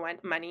making more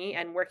money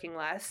and working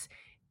less,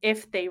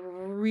 if they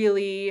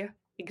really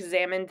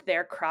examined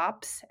their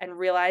crops and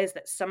realized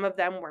that some of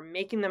them were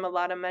making them a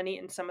lot of money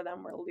and some of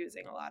them were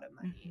losing a lot of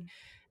money. Mm-hmm.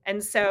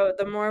 And so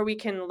the more we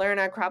can learn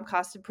our crop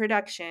cost of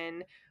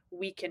production,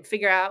 we can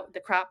figure out the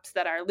crops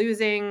that are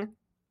losing,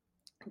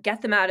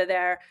 get them out of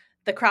there.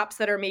 The crops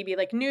that are maybe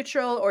like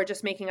neutral or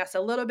just making us a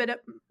little bit of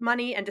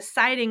money, and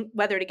deciding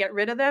whether to get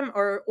rid of them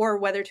or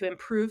whether to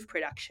improve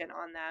production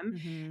on them.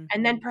 Mm-hmm.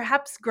 And then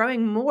perhaps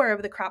growing more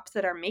of the crops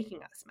that are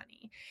making us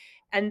money.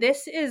 And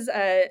this is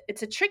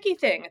it's a tricky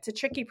thing. It's a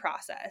tricky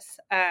process.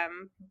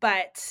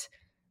 But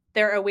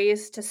there are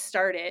ways to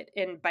start it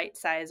in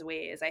bite-sized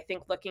ways. I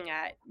think looking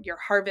at your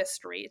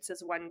harvest rates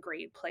is one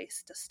great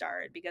place to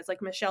start, because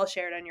like Michelle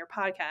shared on your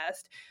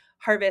podcast,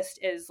 harvest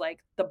is like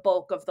the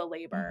bulk of the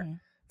labor. Mm-hmm.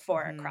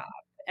 For a crop.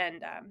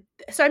 And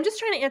so I'm just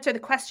trying to answer the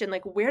question,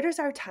 like, where does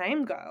our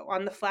time go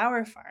on the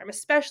flower farm,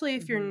 especially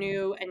if you're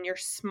new and you're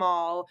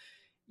small?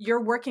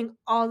 You're working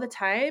all the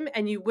time,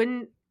 and you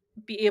wouldn't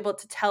be able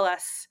to tell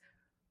us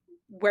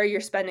where you're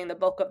spending the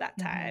bulk of that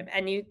time.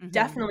 And you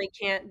definitely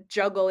can't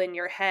juggle in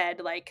your head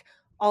like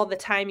all the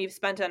time you've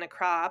spent on a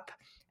crop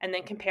and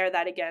then compare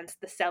that against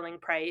the selling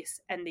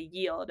price and the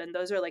yield. And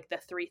those are like the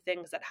 3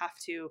 things that have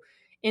to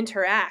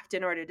interact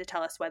in order to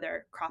tell us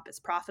whether crop is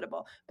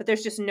profitable. But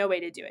there's just no way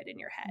to do it in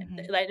your head.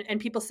 Mm-hmm. And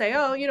people say,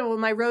 oh, well,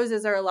 my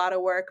roses are a lot of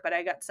work, but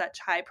I got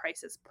such high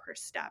prices per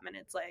stem. And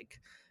it's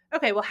like,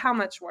 okay, well, how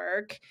much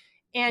work?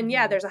 And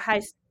yeah, there's a high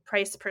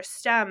price per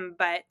stem,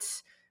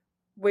 but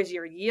was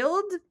your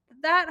yield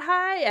that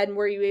high? And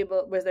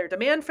was there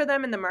demand for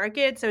them in the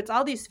market? So it's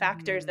all these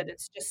factors that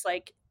it's just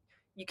like,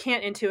 you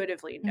can't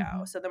intuitively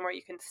know. So the more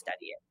you can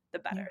study it, the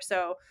better.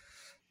 So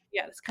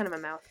yeah, it's kind of a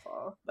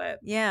mouthful, but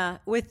yeah,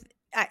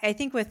 I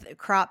think with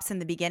crops in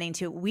the beginning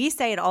too, we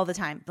say it all the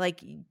time,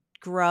 like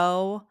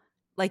grow,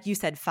 like you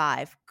said,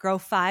 grow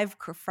 5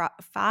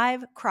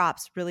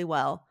 crops really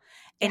well.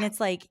 Yeah. And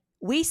it's like,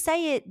 we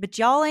say it, but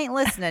y'all ain't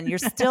listening. You're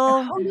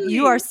still,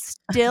 you are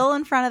still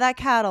in front of that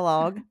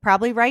catalog,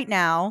 probably right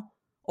now,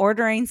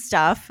 ordering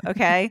stuff.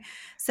 Okay.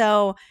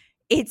 So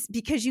it's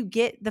because you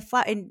get the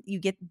flower and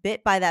you get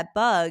bit by that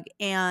bug,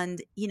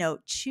 and,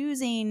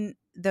 choosing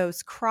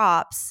those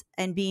crops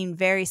and being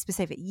very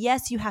specific.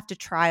 Yes, you have to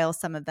trial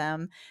some of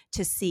them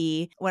to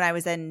see. When I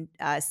was in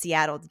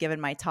Seattle giving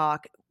my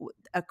talk,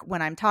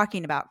 when I'm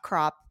talking about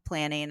crop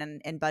planning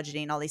and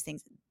budgeting, all these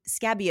things,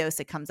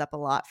 scabiosa comes up a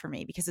lot for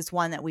me, because it's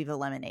one that we've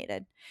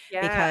eliminated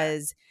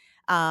because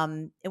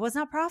it was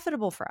not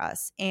profitable for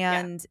us.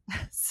 And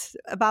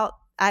about,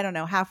 I don't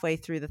know, halfway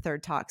through the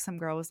 3rd talk, some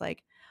girl was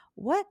like,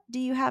 what do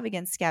you have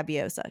against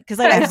scabiosa? Because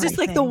like, I was just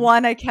like the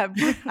one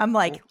I'm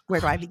like,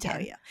 where do I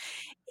tell you?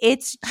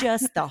 It's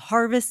just the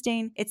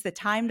harvesting. It's the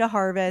time to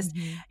harvest.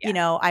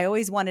 I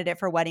always wanted it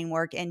for wedding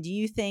work. And do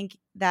you think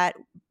that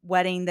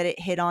wedding that it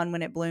hit on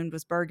when it bloomed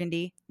was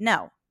burgundy?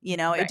 No.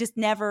 It just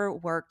never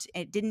worked.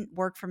 It didn't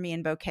work for me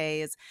in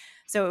bouquets.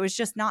 So it was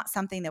just not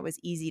something that was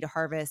easy to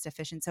harvest,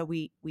 efficient. So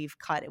we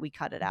cut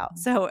it out.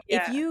 So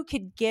if you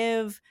could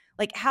give,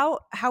 like, how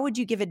would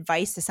you give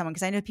advice to someone?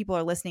 Because I know people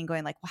are listening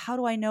going like, well, how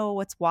do I know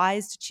what's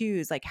wise to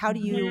choose? Like, how do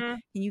you,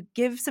 can you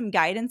give some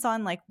guidance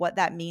on like what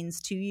that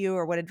means to you,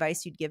 or what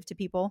advice you'd give to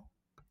people?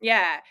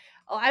 Yeah.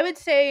 Well, I would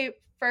say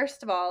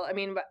first of all, I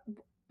mean,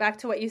 back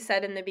to what you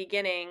said in the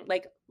beginning,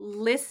 like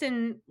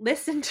listen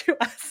to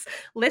us.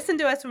 Listen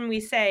to us when we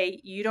say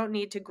you don't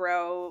need to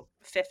grow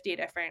 50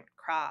 different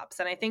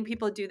crops. And I think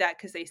people do that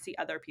because they see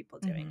other people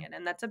doing it.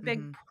 And that's a big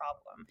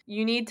problem.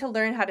 You need to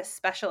learn how to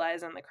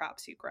specialize in the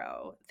crops you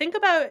grow. Think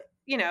about,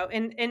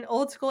 in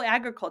old school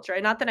agriculture,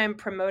 and not that I'm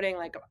promoting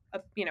like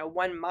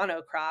one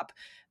monocrop,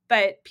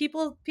 but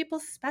people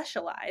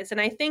specialize. And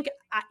I think,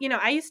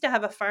 I used to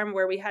have a farm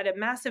where we had a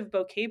massive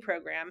bouquet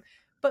program,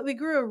 but we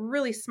grew a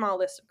really small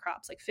list of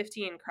crops, like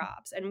 15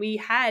 crops. And we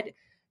had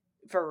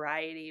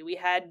variety. We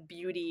had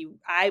beauty.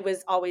 I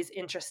was always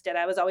interested.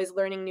 I was always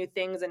learning new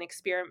things and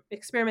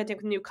experimenting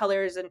with new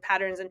colors and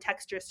patterns and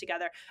textures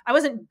together. I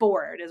wasn't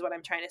bored, is what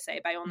I'm trying to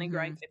say, by only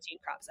growing 15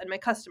 crops. And my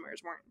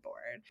customers weren't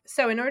bored.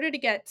 So in order to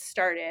get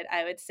started,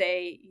 I would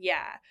say,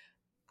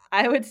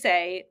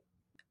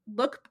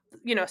 look,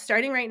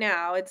 starting right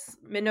now, it's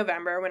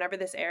mid-November, whenever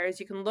this airs,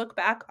 you can look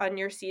back on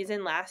your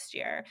season last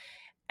year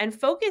and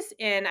focus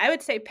in, I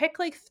would say, pick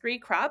like 3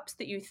 crops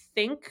that you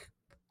think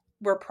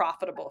were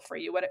profitable for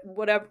you,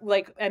 whatever,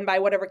 like, and by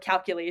whatever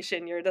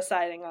calculation you're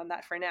deciding on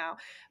that for now.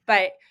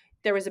 But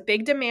there was a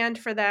big demand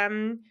for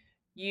them.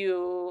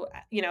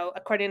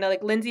 According to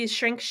like Lindsay's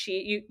shrink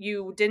sheet,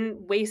 you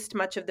didn't waste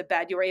much of the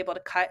bed. You were able to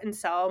cut and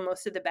sell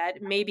most of the bed.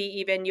 Maybe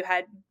even you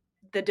had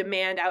the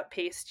demand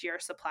outpaced your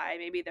supply.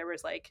 Maybe there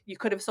was like, you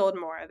could have sold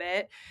more of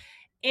it.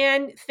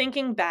 And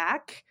thinking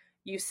back,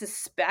 you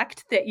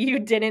suspect that you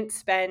didn't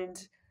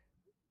spend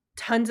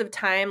tons of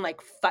time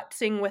like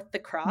futzing with the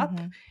crop.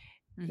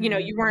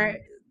 You weren't,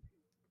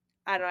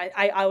 I don't know,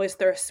 I always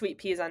throw sweet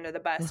peas under the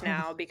bus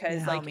now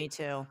because me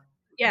too.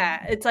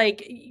 Yeah, it's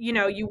like,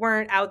 you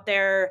weren't out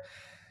there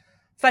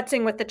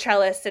futzing with the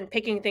trellis and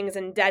picking things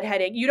and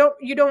deadheading.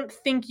 You don't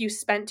think you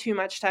spent too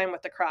much time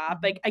with the crop.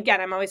 Like, again,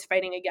 I'm always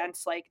fighting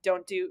against like,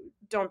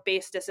 don't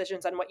base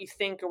decisions on what you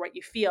think or what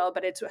you feel,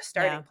 but it's a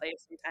starting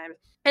place sometimes.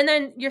 And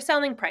then your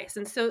selling price.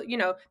 And so,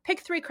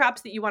 pick 3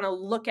 crops that you want to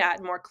look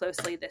at more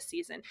closely this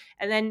season,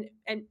 and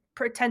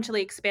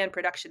potentially expand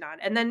production on.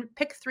 And then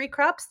pick 3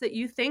 crops that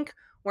you think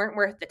weren't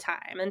worth the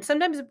time. And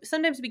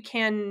sometimes we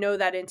can know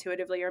that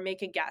intuitively or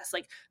make a guess.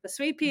 Like the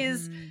sweet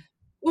peas,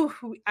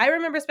 I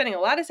remember spending a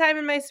lot of time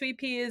in my sweet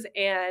peas,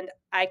 and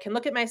I can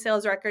look at my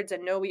sales records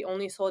and know we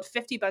only sold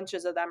 50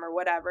 bunches of them or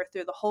whatever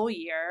through the whole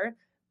year.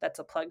 That's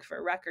a plug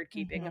for record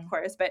keeping, of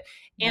course,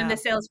 and the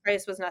sales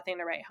price was nothing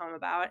to write home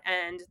about.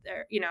 And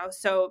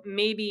so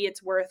maybe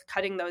it's worth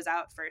cutting those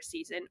out for a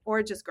season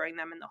or just growing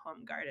them in the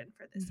home garden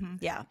for this season.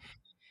 Yeah.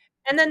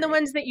 And then the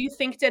ones that you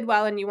think did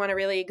well and you want to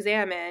really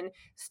examine,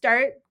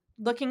 start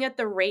looking at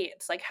the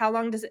rates. Like, how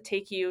long does it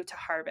take you to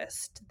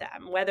harvest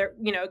them? Whether,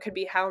 it could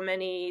be how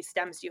many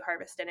stems do you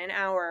harvest in an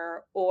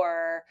hour,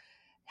 or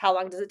how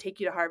long does it take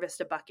you to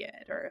harvest a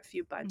bucket or a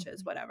few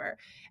bunches, whatever.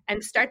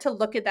 And start to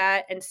look at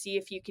that and see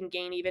if you can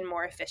gain even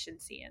more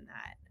efficiency in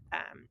that.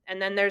 And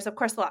then there's, of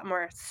course, a lot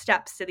more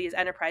steps to these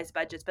enterprise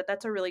budgets, but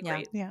that's a really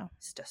great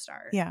place to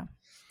start. Yeah.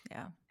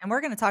 Yeah. And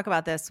we're going to talk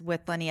about this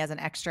with Lennie as an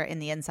extra in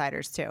the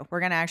insiders too. We're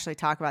going to actually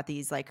talk about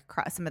these like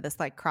some of this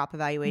like crop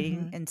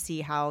evaluating and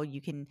see how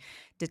you can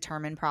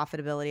determine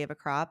profitability of a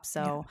crop.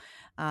 So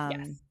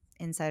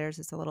insiders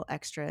is a little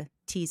extra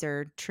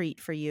teaser treat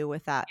for you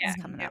with that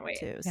coming up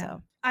too. Yeah.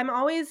 So I'm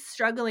always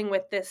struggling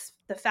with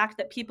the fact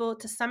that people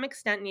to some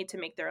extent need to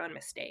make their own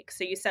mistakes.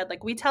 So you said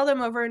like we tell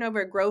them over and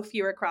over, grow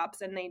fewer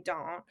crops, and they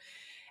don't.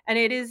 And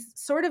it is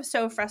sort of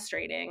so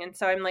frustrating. And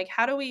so I'm like,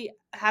 how do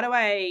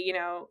I,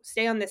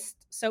 stay on this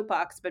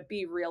soapbox, but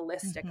be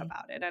realistic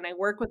about it? And I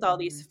work with all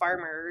these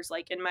farmers,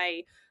 like in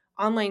my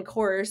online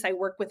course, I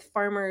work with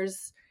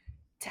farmers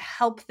to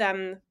help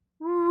them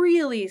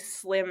really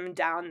slim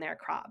down their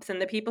crops.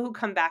 And the people who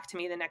come back to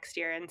me the next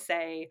year and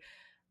say,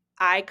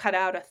 I cut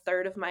out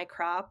 1/3 of my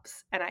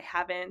crops and I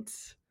haven't,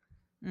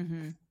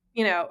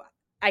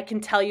 I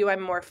can tell you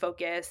I'm more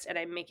focused and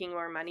I'm making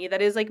more money.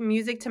 That is like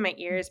music to my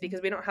ears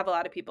because we don't have a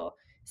lot of people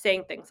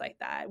saying things like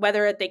that,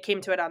 whether they came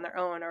to it on their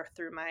own or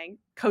through my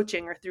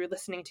coaching or through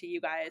listening to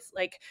you guys.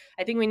 Like,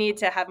 I think we need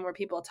to have more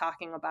people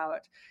talking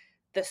about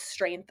the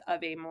strength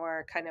of a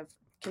more kind of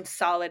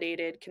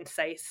consolidated,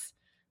 concise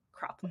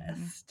crop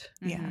list.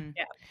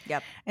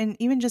 Yep. And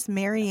even just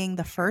marrying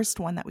the first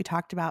one that we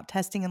talked about,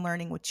 testing and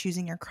learning with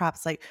choosing your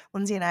crops. Like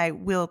Lindsay and I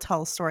will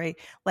tell a story.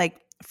 Like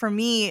for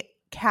me,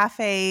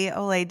 Cafe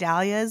Ole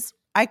Dahlias,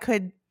 I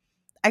could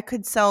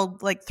sell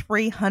like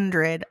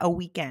 300 a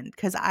weekend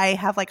because I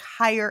have like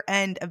higher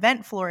end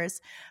event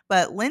florists.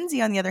 But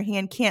Lindsay, on the other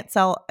hand, can't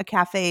sell a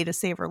cafe to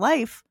save her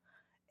life.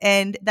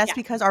 And that's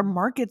because our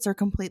markets are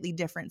completely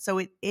different. So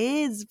it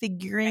is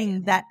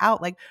figuring that out.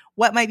 Like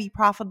what might be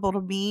profitable to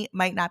me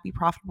might not be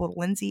profitable to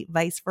Lindsay,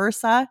 vice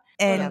versa.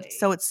 And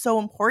so it's so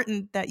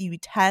important that you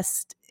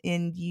test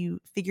and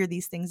you figure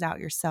these things out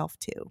yourself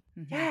too.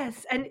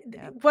 Yes. And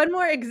one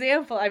more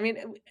example, I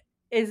mean,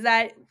 is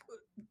that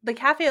the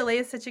Cafe Olé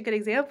is such a good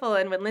example.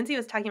 And when Lindsay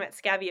was talking about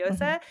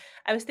scabiosa,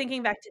 I was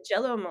thinking back to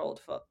Jell-O mold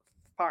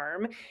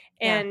farm.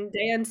 And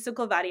Diane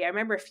Sukalvati, I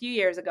remember a few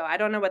years ago, I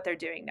don't know what they're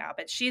doing now,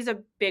 but she's a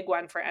big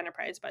one for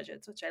enterprise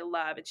budgets, which I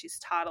love. And she's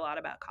taught a lot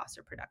about cost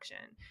of production,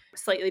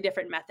 slightly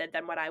different method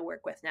than what I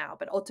work with now.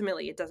 But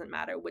ultimately, it doesn't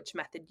matter which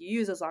method you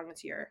use as long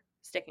as you're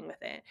sticking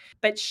with it.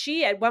 But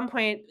she, at one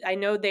point, I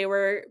know they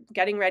were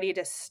getting ready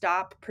to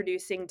stop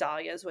producing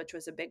dahlias, which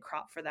was a big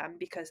crop for them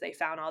because they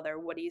found all their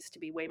woodies to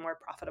be way more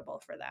profitable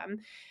for them.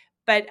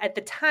 But at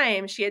the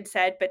time, she had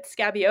said, but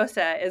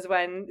scabiosa is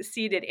one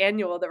seeded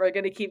annual that we're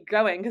going to keep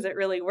growing because it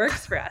really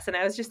works for us. And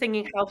I was just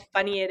thinking how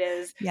funny it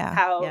is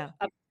how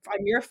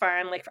on your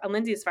farm, like on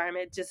Lindsay's farm,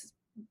 it just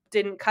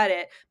didn't cut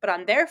it. But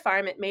on their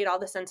farm, it made all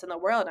the sense in the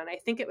world. And I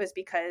think it was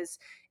because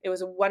it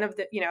was one of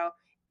the,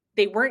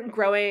 they weren't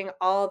growing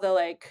all the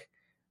like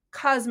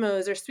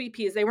cosmos or sweet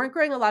peas. They weren't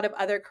growing a lot of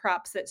other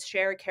crops that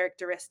share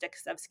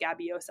characteristics of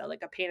scabiosa,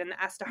 like a pain in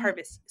the ass to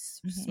harvest,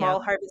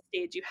 small harvest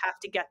stage. You have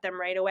to get them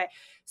right away.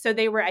 So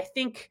they were, I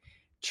think,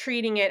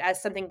 treating it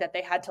as something that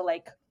they had to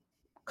like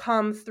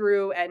come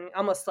through and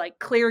almost like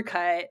clear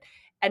cut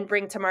and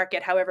bring to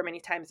market however many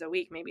times a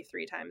week, maybe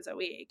 3 times a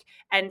week.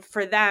 And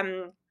for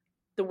them,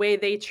 the way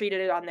they treated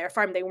it on their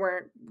farm, they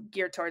weren't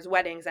geared towards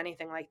weddings,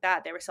 anything like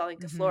that. They were selling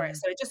to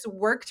florists. So it just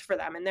worked for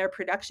them and their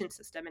production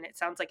system. And it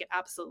sounds like it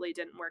absolutely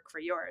didn't work for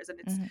yours. And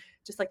it's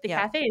just like the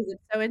cafes.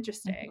 It's so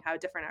interesting how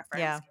different our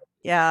farms can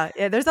be.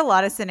 Yeah. There's a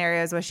lot of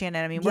scenarios with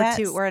Shannon. I mean,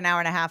 we're an hour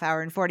and a half,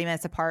 hour and 40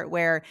 minutes apart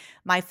where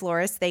my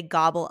florists, they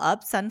gobble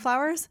up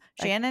sunflowers.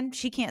 Shannon,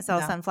 she can't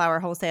sell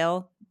sunflower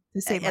wholesale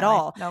at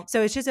all. Nope.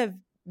 So it's just a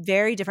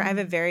very different. I have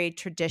a very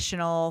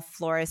traditional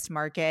florist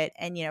market,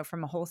 and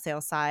from a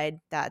wholesale side,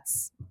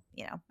 that's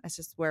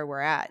just where we're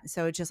at.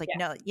 So it's just like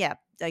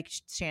like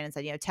Shannon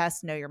said,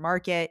 test, know your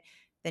market,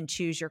 then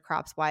choose your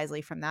crops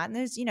wisely from that. And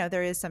there's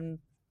there is some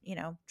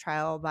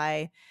trial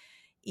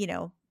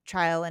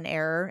and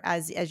error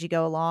as you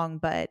go along.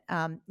 But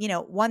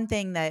one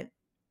thing that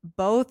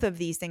both of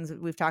these things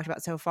that we've talked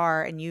about so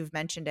far, and you've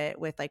mentioned it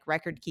with like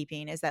record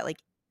keeping, is that like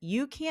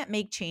you can't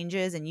make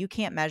changes and you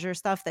can't measure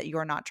stuff that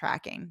you're not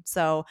tracking.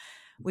 So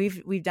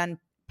we've done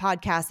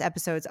podcast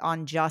episodes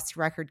on just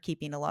record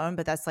keeping alone,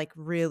 but that's like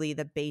really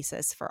the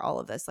basis for all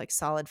of this, like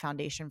solid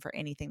foundation for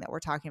anything that we're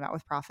talking about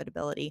with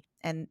profitability.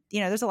 And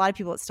there's a lot of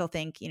people that still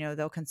think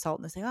they'll consult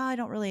and they say, oh, I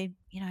don't really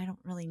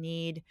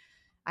need,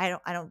 I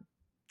don't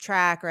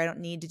track, or I don't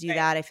need to do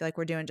that. I feel like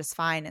we're doing just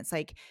fine. It's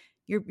like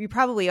you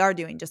probably are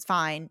doing just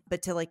fine,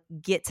 but to like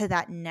get to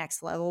that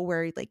next level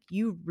where like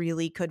you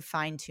really could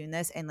fine tune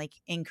this and like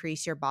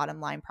increase your bottom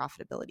line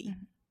profitability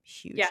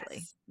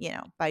hugely,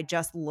 by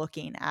just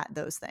looking at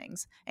those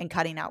things and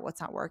cutting out what's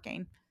not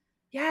working.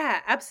 Yeah,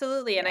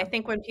 absolutely. And I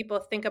think when people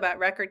think about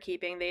record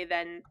keeping, they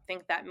then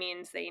think that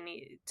means they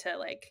need to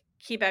like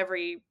keep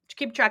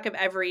track of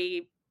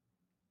every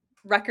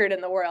record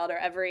in the world, or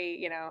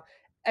every,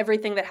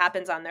 everything that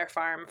happens on their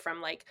farm, from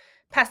like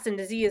pest and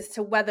disease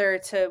to weather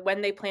to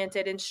when they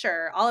planted. And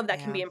sure, all of that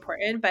can be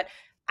important, but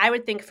I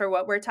would think for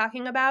what we're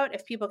talking about,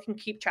 if people can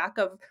keep track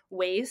of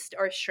waste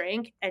or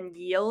shrink and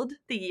the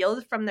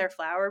yield from their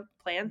flower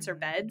plants or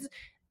beds,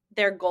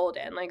 they're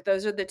golden. Like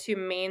those are the two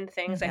main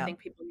things I think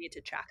people need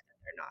to track that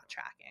they're not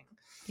tracking.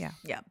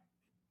 Yeah,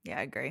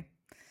 I agree.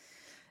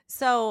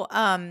 So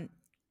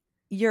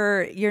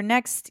your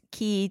next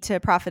key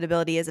to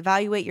profitability is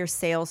evaluate your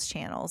sales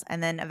channels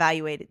and then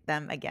evaluate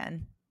them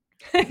again.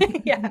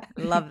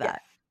 Love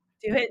that.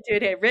 Do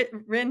it.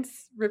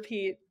 Rinse,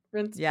 repeat.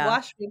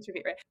 Wash, rinse,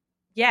 repeat. Right.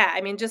 Yeah,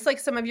 I mean, just like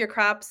some of your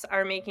crops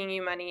are making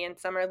you money and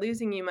some are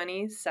losing you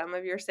money, some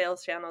of your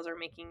sales channels are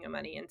making you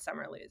money and some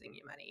are losing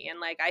you money. And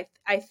like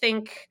I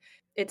think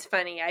it's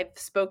funny. I've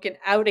spoken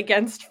out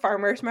against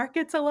farmers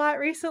markets a lot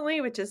recently,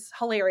 which is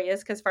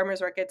hilarious because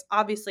farmers markets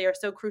obviously are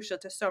so crucial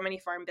to so many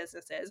farm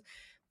businesses,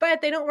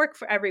 but they don't work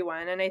for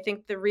everyone. And I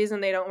think the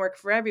reason they don't work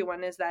for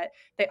everyone is that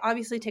they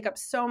obviously take up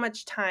so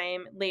much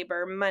time,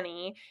 labor,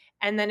 money.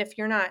 And then if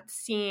you're not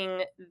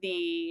seeing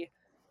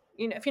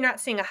if you're not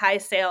seeing a high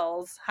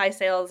sales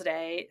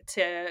day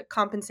to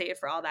compensate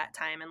for all that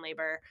time and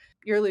labor,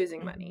 you're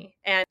losing money.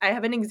 And I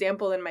have an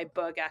example in my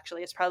book,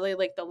 actually. It's probably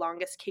like the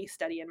longest case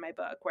study in my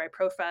book, where I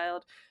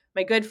profiled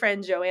my good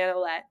friend Joanna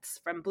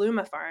Letts from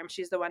Bluma Farm.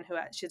 She's the one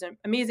she's an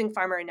amazing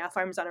farmer and now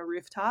farms on a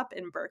rooftop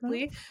in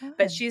Berkeley,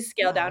 but she's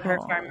scaled down her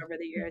farm over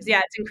the years. Yeah,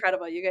 it's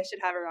incredible. You guys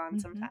should have her on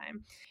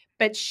sometime.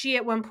 But she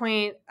at one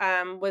point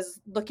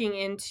was looking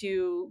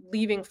into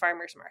leaving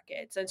farmers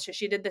markets. And so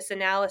she did this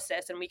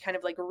analysis, and we kind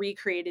of like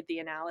recreated the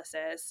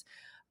analysis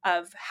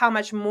of how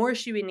much more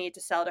she would need to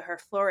sell to her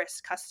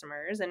florist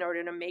customers in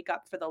order to make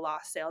up for the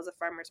lost sales of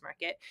farmers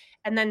market,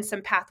 and then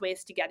some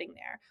pathways to getting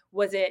there.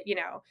 Was it,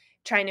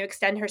 trying to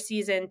extend her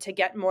season to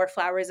get more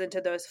flowers into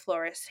those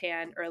florists'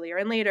 hand earlier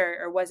and later?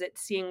 Or was it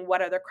seeing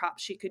what other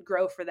crops she could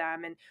grow for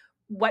them? And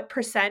what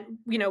percent,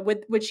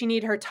 would she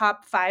need her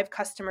top 5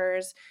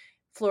 customers,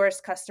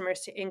 florist customers,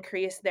 to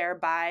increase their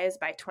buys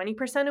by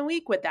 20% a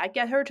week? Would that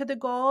get her to the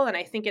goal? And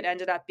I think it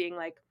ended up being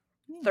like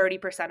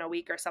 30% a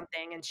week or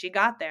something. And she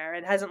got there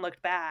and hasn't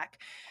looked back.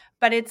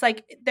 But it's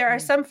like, there are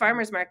some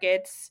farmers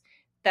markets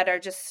that are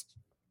just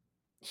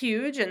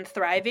huge and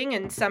thriving,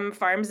 and some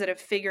farms that have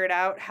figured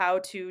out how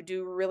to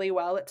do really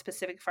well at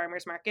specific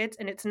farmers markets.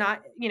 And it's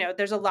not,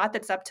 there's a lot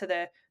that's up to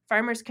the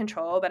farmers'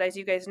 control, but as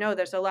you guys know,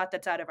 there's a lot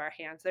that's out of our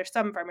hands. There's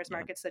some farmers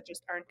markets that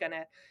just aren't going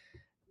to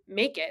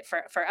make it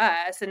for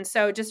us. And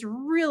so just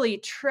really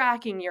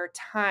tracking your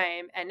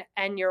time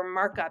and your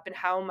markup and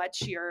how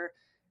much you're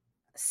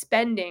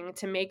spending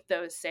to make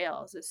those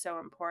sales is so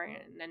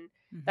important. And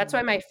that's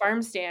why my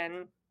farm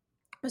stand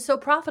was so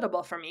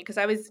profitable for me, because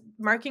I was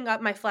marking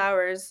up my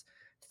flowers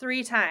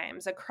 3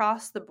 times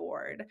across the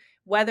board,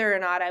 whether or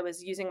not I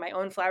was using my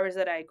own flowers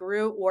that I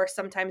grew or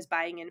sometimes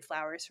buying in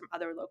flowers from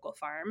other local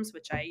farms,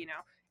 which I,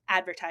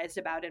 advertised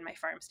about in my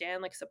farm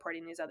stand, like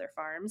supporting these other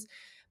farms.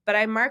 But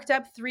I marked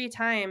up 3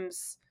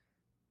 times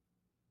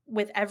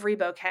with every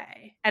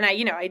bouquet. And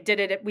we did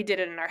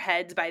it in our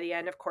heads by the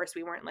end. Of course,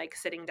 we weren't like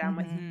sitting down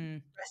with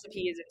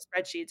recipes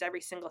and spreadsheets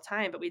every single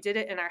time, but we did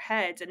it in our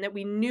heads, and that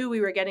we knew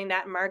we were getting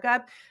that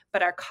markup,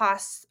 but our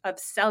costs of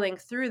selling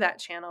through that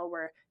channel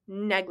were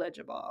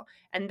negligible.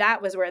 And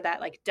that was where that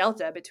like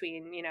delta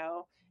between,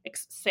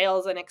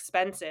 sales and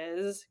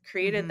expenses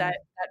created that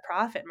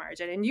profit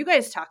margin. And you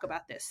guys talk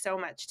about this so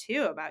much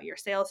too, about your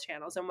sales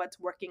channels and what's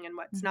working and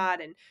what's not,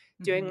 and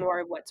doing more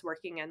of what's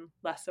working and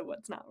less of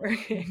what's not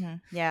working.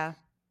 Yeah.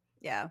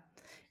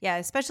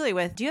 Especially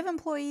do you have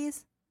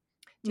employees?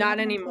 Not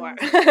anymore.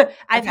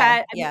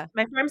 My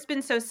farm's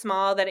been so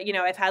small that,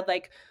 I've had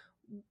like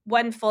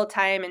 1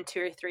 full-time and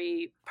 2 or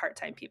 3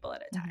 part-time people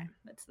at a time.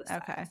 That's the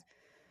size. Okay.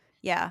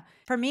 Yeah.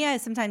 For me, I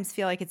sometimes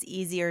feel like it's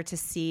easier to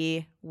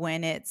see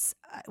when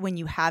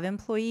you have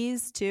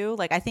employees too.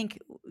 Like I think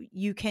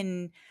you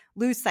can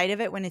lose sight of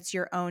it when it's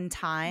your own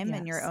time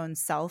and your own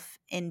self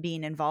in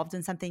being involved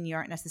in something. You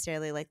aren't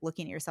necessarily like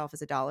looking at yourself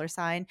as a dollar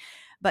sign.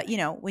 But,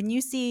 when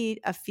you see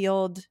a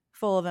field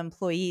full of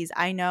employees,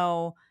 I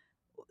know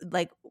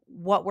like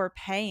what we're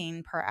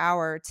paying per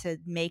hour to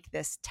make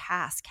this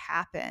task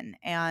happen.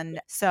 And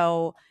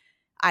so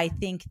I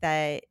think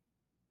that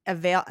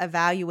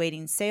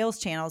evaluating sales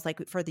channels,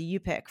 like for the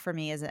U-Pick for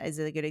me is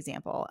a good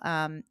example,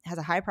 has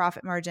a high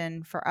profit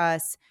margin for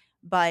us,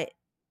 but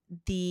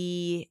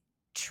the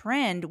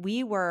trend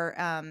we were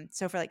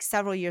so for like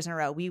several years in a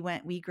row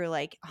we grew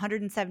like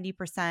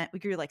 170%, we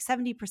grew like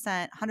 70%,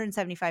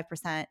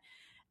 175%,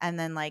 and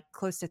then like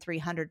close to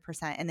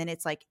 300%, and then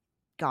it's like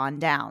gone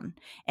down.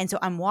 And so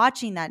I'm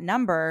watching that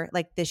number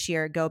like this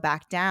year go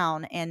back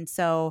down. And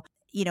so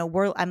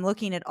I'm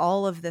looking at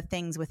all of the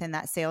things within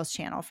that sales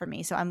channel for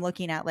me. So I'm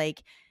looking at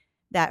like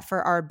that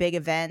for our big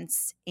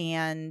events.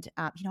 And,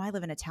 I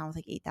live in a town with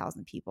like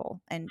 8,000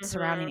 people and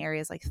surrounding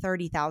areas like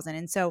 30,000.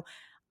 And so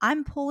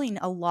I'm pulling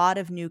a lot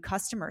of new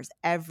customers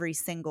every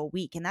single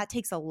week. And that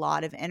takes a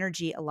lot of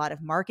energy, a lot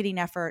of marketing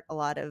effort, a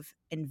lot of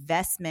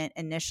investment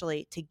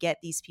initially to get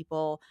these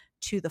people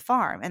to the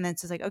farm. And then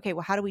it's like, okay,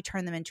 well, how do we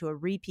turn them into a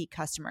repeat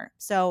customer?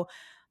 So,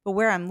 but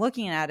where I'm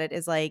looking at it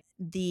is like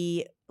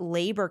the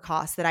labor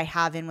costs that I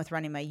have in with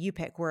running my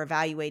U-Pick, we're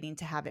evaluating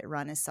to have it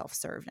run as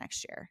self-serve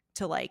next year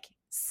to like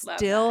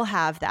still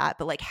have that.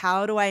 But like,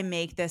 how do I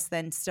make this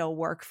then still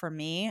work for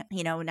me?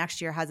 Next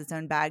year has its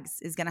own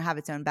is going to have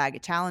its own bag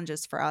of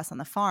challenges for us on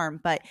the farm.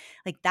 But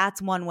like,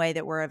 that's one way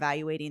that we're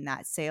evaluating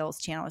that sales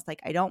channel. It's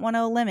like, I don't want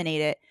to eliminate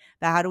it,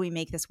 but how do we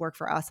make this work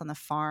for us on the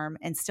farm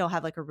and still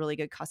have like a really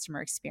good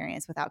customer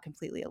experience without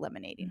completely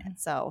eliminating it?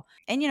 So,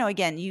 and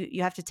again,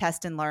 you have to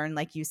test and learn,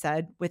 like you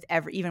said,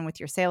 even with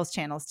your sales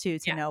channels too,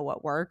 to know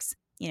what works.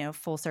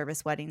 Full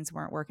service weddings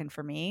weren't working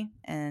for me.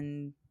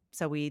 And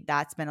so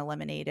that's been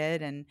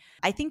eliminated. And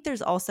I think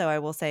there's also, I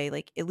will say,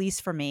 like, at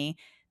least for me,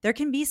 there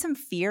can be some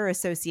fear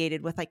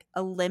associated with like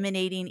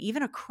eliminating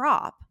even a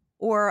crop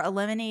or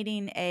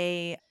eliminating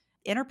a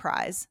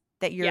enterprise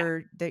that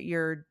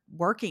you're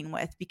working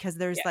with, because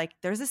there's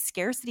a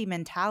scarcity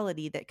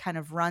mentality that kind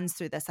of runs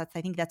through this. I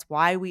think that's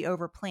why we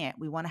overplant.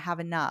 We want to have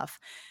enough.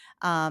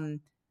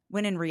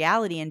 When in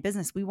reality in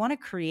business, we want to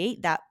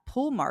create that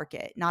pull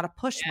market, not a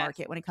push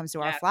market when it comes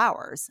to our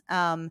flowers.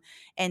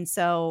 And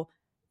so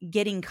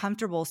getting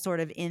comfortable sort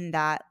of in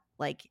that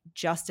like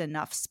just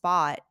enough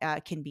spot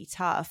can be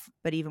tough,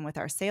 but even with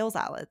our sales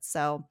outlets.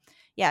 So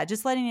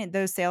just letting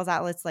those sales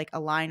outlets like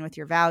align with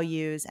your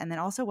values, and then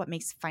also what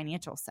makes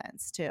financial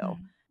sense too.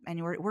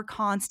 And we're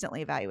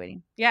constantly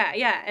evaluating.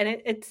 Yeah.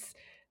 And it's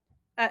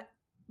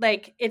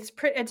like, it's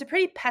a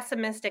pretty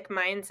pessimistic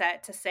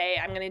mindset to say,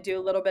 I'm going to do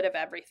a little bit of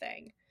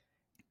everything.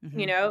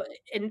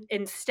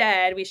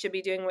 Instead we should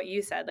be doing what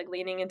you said, like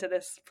leaning into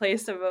this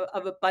place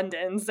of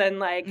abundance and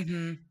like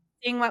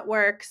seeing what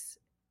works,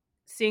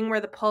 seeing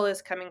where the pull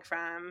is coming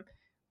from,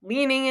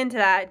 leaning into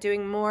that,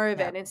 doing more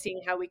of it, and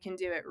seeing how we can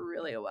do it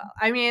really well.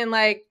 I mean,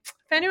 like,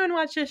 if anyone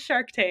watches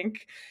Shark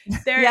Tank,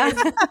 they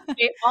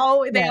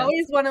always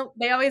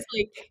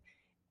like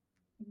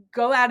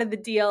go out of the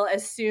deal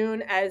as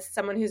soon as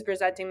someone who's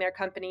presenting their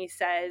company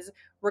says,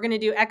 we're going to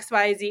do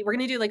XYZ. We're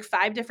going to do like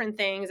 5 different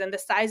things, and the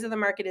size of the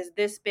market is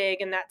this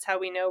big, and that's how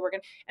we know we're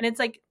going to. And it's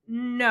like,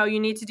 no, you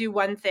need to do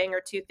 1 thing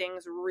or 2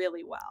 things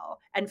really well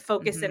and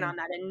focus in on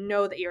that and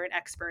know that you're an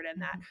expert in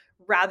that,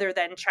 rather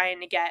than trying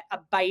to get a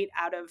bite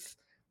out of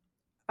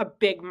a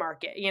big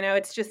market.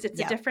 It's just, it's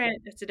a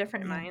different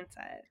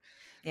mindset.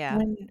 Yeah.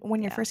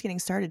 When you're first getting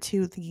started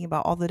too, thinking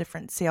about all the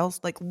different sales,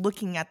 like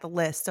looking at the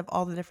list of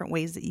all the different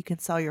ways that you can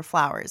sell your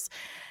flowers.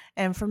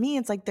 And for me,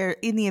 it's like they're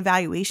in the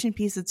evaluation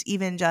piece. It's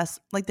even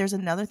just like there's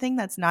another thing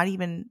that's not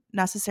even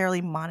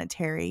necessarily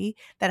monetary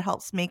that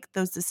helps make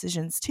those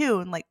decisions too.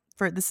 And like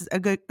this is a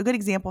good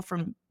example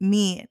from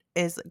me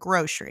is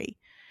grocery.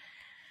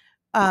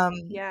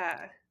 Yeah.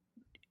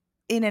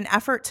 In an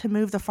effort to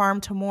move the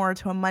farm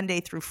to a Monday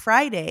through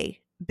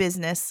Friday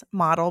business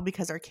model,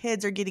 because our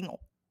kids are getting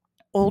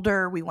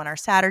older, we want our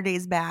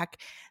Saturdays back.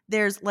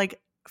 There's like,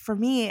 for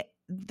me,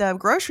 the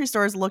grocery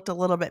stores looked a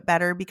little bit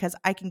better because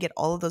I can get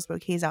all of those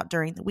bouquets out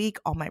during the week.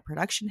 All my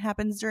production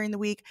happens during the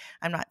week.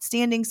 I'm not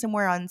standing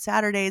somewhere on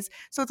Saturdays.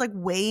 So it's like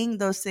weighing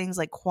those things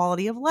like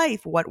quality of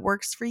life, what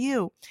works for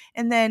you.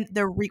 And then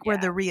where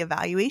the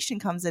reevaluation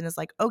comes in is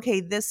like, okay,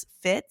 this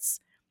fits.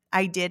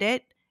 I did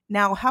it.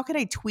 Now, how can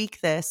I tweak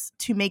this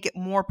to make it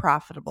more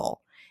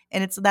profitable?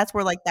 And that's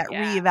where like that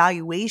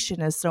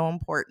reevaluation is so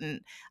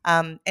important,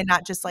 and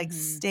not just like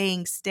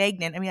staying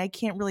stagnant. I mean, I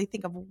can't really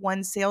think of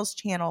one sales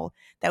channel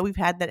that we've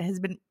had that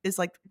is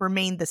like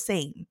remained the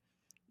same,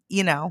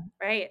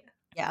 Right.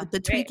 Yeah.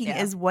 The tweaking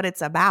is what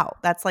it's about.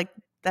 That's the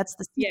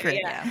secret.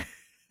 Yeah.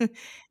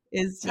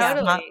 Is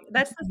totally.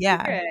 That's the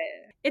secret.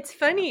 It's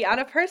funny on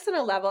a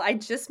personal level. I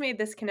just made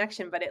this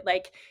connection, but it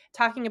like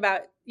talking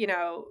about,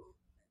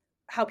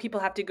 how people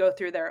have to go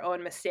through their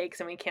own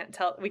mistakes, and we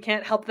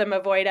can't help them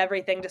avoid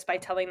everything just by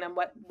telling them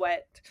what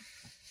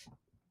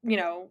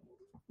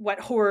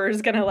horror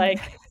is gonna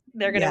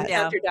they're gonna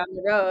encounter down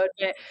the road.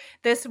 But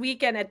this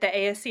weekend at the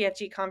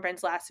ASCFG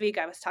conference last week,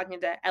 I was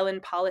talking to Ellen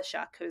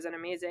Polishuk, who's an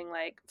amazing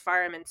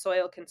farm and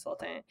soil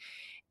consultant.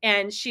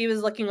 And she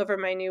was looking over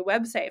my new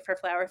website for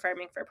Flower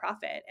Farming for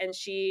Profit. And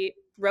she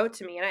wrote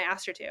to me, and I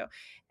asked her to.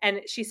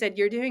 And she said,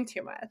 "You're doing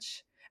too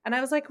much." And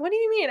I was like, "What do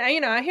you mean?"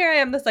 Here I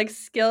am, this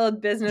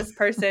skilled business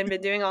person, been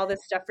doing all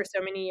this stuff for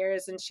so many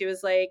years. And she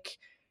was like,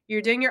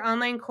 "You're doing your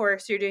online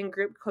course, you're doing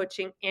group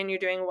coaching, and you're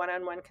doing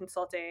one-on-one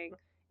consulting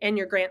and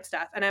your grant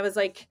stuff." And I was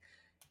like,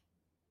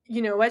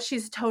 you know what?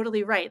 She's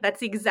totally right. That's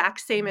the exact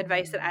same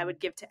advice that I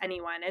would give to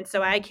anyone. And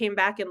so I came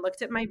back and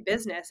looked at my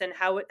business and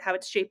how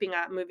it's shaping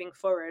up moving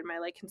forward, my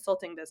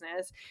consulting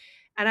business.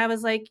 And I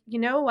was like, you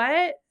know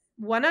what?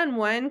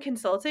 One-on-one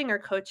consulting or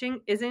coaching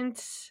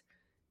isn't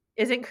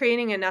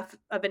creating enough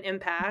of an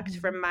impact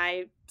from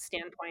my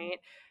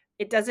standpoint.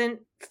 It doesn't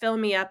fill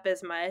me up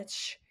as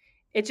much.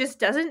 It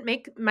just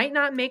might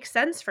not make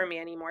sense for me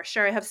anymore.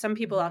 Sure, I have some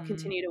people I'll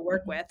continue to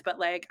work with, but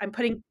I'm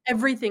putting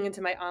everything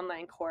into my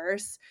online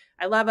course.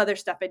 I love other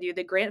stuff I do.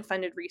 The grant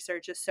funded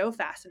research is so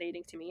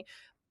fascinating to me,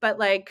 but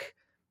a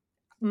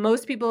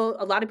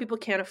lot of people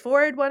can't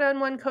afford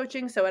one-on-one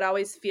coaching. So it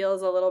always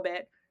feels a little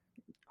bit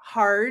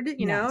hard,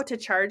 to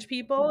charge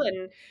people.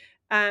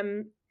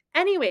 And,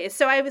 anyway,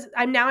 so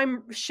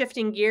I'm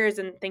shifting gears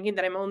and thinking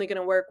that I'm only going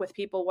to work with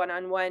people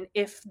one-on-one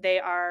if they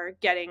are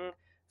getting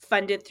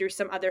funded through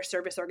some other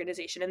service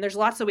organization. And there's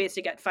lots of ways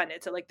to get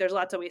funded. So there's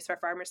lots of ways for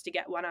farmers to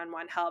get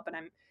one-on-one help. And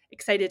I'm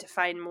excited to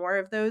find more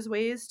of those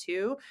ways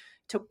too,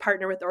 to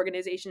partner with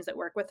organizations that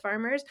work with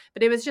farmers.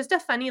 But it was just a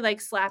funny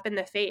slap in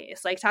the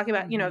face, talking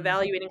about,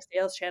 evaluating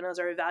sales channels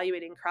or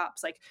evaluating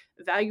crops,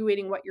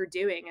 evaluating what you're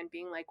doing and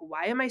being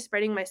why am I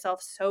spreading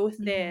myself so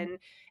thin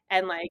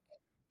and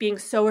being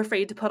so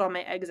afraid to put all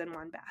my eggs in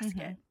one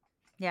basket.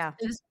 Yeah.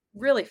 It was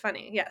really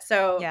funny. Yeah.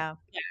 So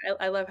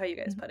I love how you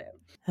guys put it.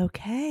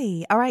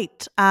 Okay. All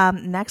right.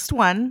 Next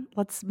one.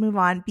 Let's move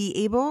on. Be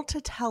able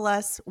to tell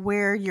us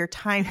where your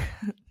time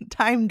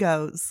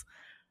goes.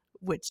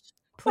 Which,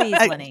 please,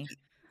 Lennie,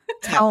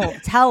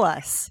 tell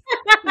us.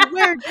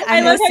 Where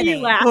I love how you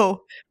laugh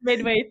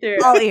midway through.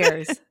 All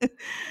ears.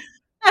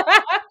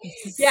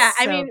 Yeah,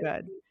 so I mean,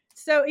 good.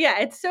 So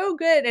it's so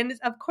good, and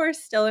it's of course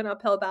still an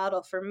uphill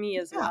battle for me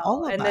as well.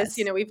 All of and us.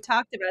 This, we've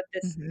talked about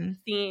this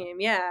theme,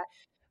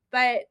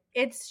 but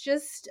it's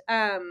just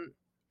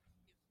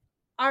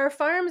our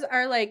farms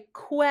are like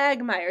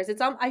quagmires.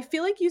 I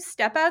feel like you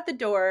step out the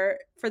door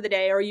for the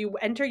day, or you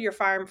enter your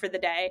farm for the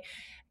day,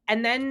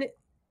 and then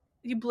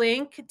you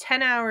blink,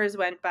 10 hours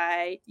went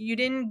by. You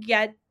didn't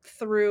get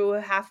through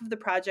half of the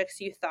projects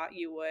you thought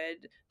you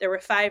would. There were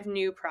 5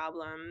 new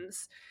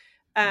problems.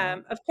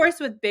 Of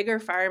course, with bigger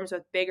farms,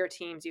 with bigger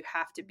teams, you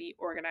have to be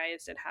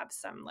organized and have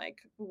some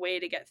way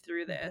to get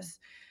through this.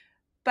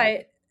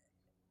 But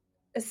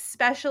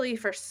especially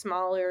for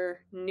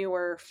smaller,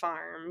 newer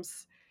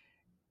farms,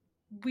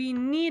 we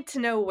need to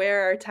know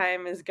where our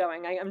time is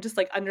going. I'm just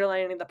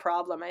underlining the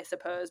problem, I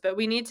suppose, but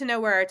we need to know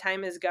where our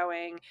time is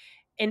going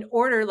in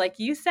order, like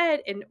you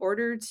said,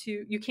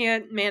 you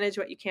can't manage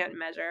what you can't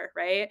measure,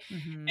 right?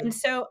 And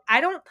so I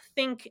don't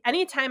think,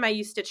 anytime I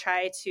used to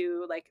try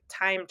to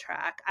time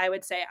track, I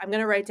would say, I'm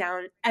going to write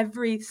down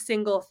every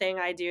single thing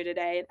I do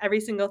today, and every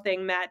single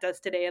thing Matt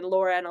does today, and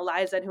Laura and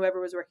Eliza and whoever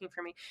was working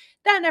for me.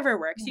 That never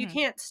works. You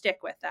can't stick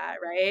with that,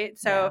 right?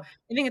 So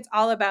I think it's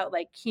all about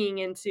keying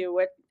into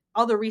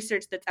all the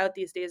research that's out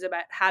these days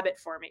about habit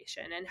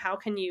formation, and how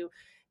can you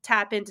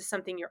tap into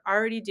something you're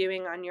already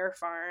doing on your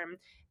farm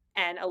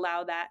and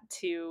allow that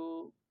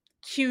to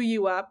cue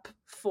you up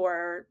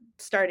for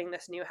starting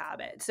this new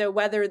habit. So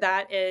whether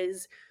that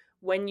is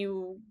when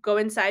you go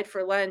inside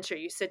for lunch or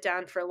you sit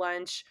down for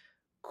lunch,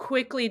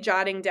 quickly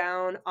jotting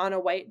down on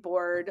a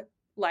whiteboard,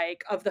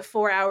 like of the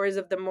 4 hours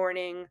of the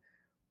morning,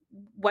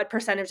 what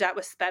percentage that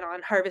was spent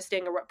on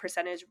harvesting, or what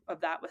percentage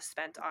of that was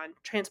spent on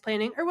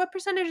transplanting, or what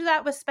percentage of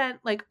that was spent,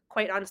 like,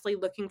 quite honestly,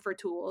 looking for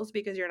tools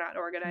because you're not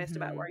organized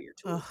about where your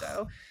tools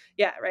go.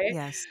 Yeah, right?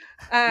 Yes.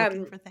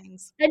 Looking for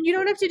things. And you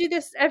don't have to do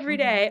this every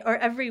day or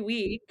every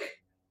week.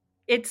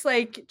 It's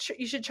like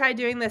you should try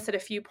doing this at a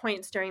few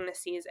points during the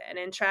season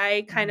and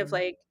try kind of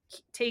like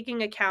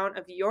taking account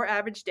of your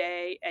average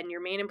day and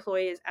your main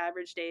employee's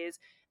average days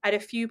at a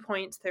few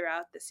points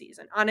throughout the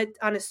season on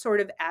a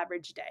sort of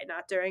average day,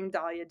 not during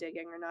dahlia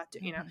digging or not,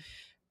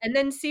 and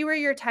then see where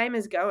your time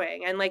is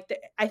going. And like,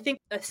 I think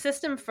a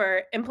system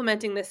for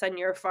implementing this on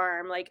your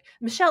farm, like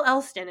Michelle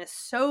Elston is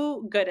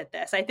so good at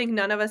this. I think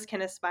none of us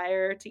can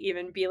aspire to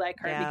even be like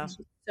her because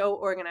she's so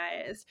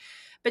organized,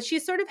 but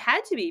she's sort of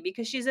had to be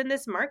because she's in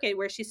this market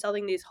where she's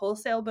selling these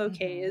wholesale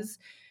bouquets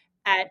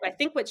at, I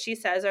think what she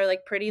says are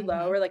like pretty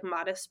low or like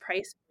modest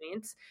price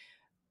points,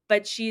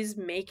 but she's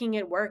making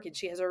it work. And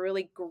she has a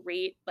really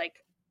great, like,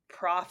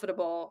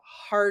 profitable,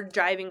 hard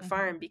driving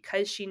farm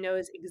because she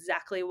knows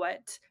exactly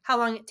how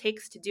long it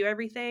takes to do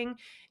everything.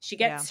 She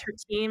gets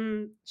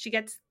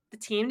the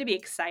team to be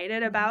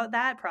excited about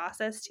that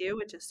process too,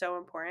 which is so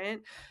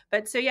important.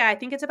 But so, yeah, I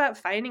think it's about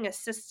finding a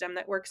system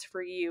that works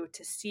for you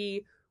to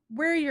see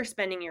where you're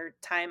spending your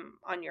time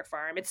on your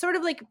farm. It's sort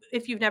of like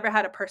if you've never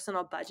had a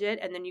personal budget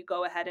and then you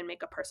go ahead and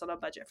make a personal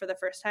budget for the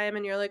first time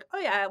and you're like, oh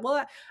yeah,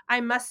 well,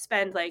 I must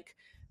spend like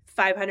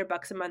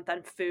 $500 a month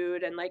on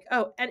food, and like,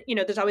 oh, and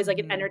there's always like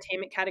an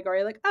entertainment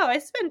category, like, oh, I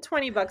spend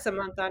 $20 a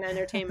month on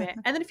entertainment.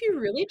 And then if you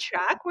really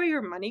track where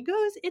your money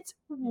goes, it's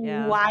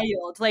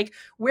wild. Like,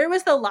 where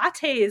was the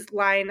lattes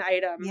line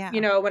item,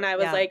 when I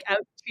was like out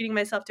treating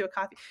myself to a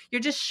coffee?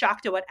 You're just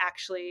shocked at what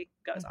actually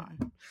goes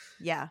on.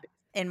 Yeah.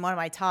 In one of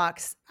my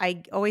talks,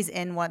 I always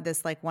end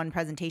one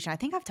presentation. I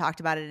think I've talked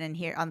about it in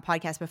here on the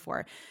podcast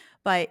before,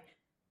 but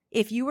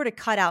if you were to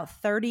cut out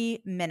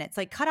 30 minutes,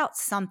 like cut out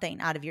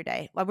something out of your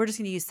day, well, we're just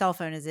going to use cell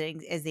phone as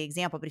the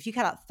example, but if you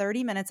cut out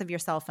 30 minutes of your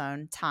cell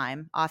phone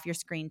time off your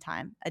screen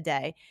time a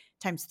day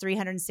times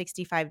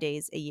 365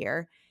 days a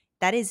year,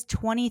 that is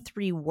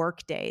 23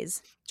 work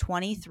days,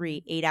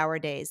 23 8-hour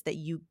days that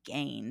you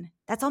gain.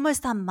 That's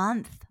almost a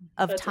month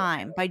of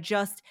time by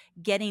just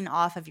getting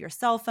off of your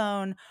cell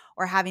phone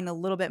or having a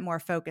little bit more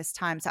focused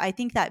time. So I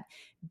think that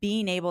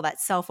being able,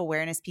 that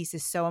self-awareness piece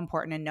is so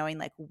important, and knowing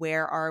like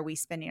where are we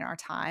spending our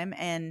time.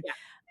 And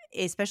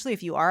especially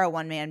if you are a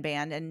one-man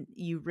band and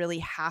you really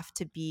have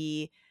to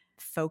be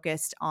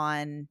focused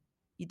on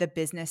the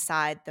business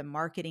side, the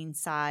marketing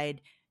side,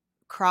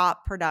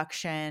 crop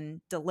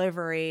production,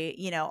 delivery,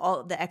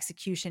 all the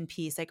execution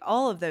piece, like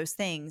all of those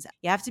things,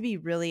 you have to be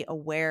really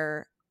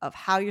aware of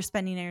how you're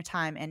spending your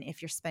time and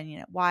if you're spending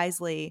it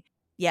wisely.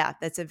 Yeah,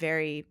 it's a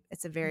very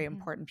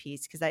important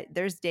piece, because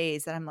there's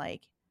days that I'm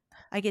like,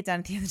 I get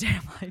done at the end of the day,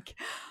 I'm like,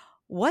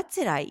 what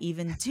did I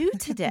even do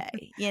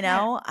today?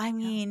 I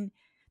mean,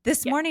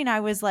 this morning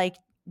I was like,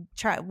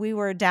 we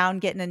were down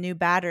getting a new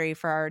battery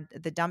for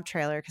the dump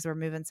trailer because we're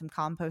moving some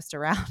compost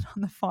around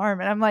on the farm.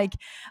 And I'm like,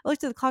 I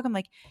looked at the clock. I'm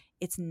like,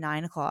 it's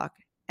 9:00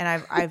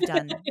 and I've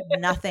done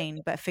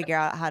nothing but figure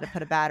out how to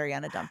put a battery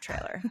on a dump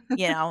trailer.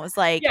 It's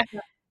like,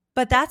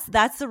 but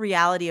that's the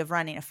reality of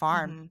running a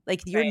farm.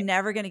 Like, you're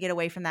never going to get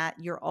away from that.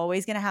 You're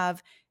always going to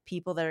have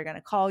people that are going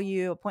to call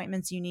you,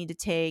 appointments you need to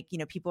take.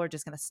 People are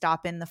just going to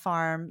stop in the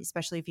farm,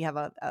 especially if you have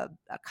a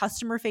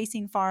customer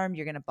facing farm,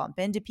 you're going to bump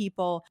into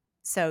people.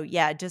 So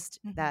yeah, just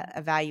that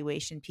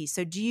evaluation piece.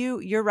 So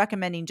you're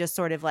recommending just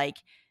sort of like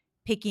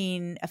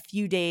picking a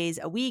few days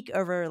a week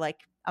over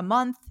like a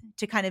month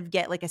to kind of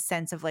get like a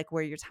sense of like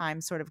where your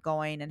time's sort of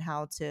going and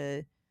how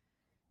to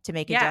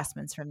make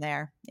adjustments from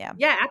there. Yeah.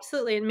 Yeah,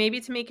 absolutely. And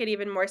maybe to make it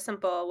even more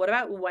simple, what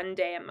about one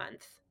day a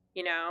month?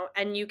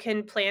 And you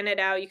can plan it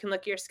out. You can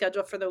look at your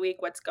schedule for the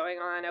week, what's going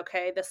on.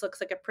 Okay, this looks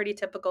like a pretty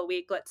typical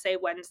week. Let's say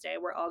Wednesday,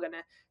 we're all going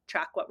to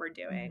track what we're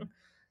doing.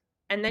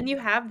 And then you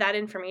have that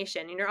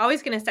information, and you're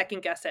always going to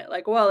second guess it.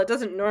 Like, well, it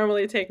doesn't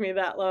normally take me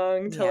that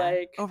long to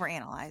like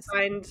overanalyze.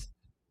 Find,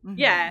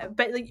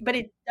 but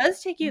it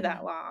does take you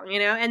that long,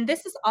 And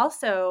this is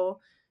also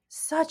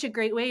such a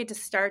great way to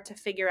start to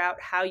figure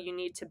out how you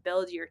need to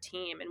build your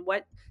team and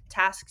what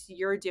tasks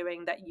you're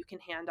doing that you can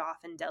hand off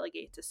and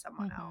delegate to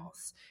someone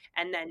else,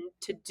 and then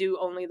to do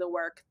only the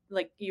work,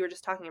 like you were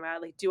just talking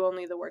about, like do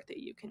only the work that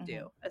you can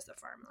do as the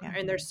farm owner.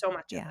 And there's so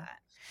much of that.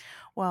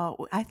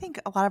 Well, I think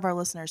a lot of our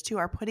listeners too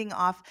are putting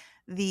off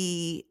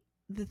the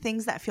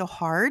things that feel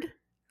hard,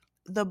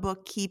 the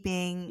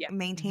bookkeeping,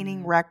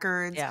 maintaining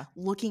records,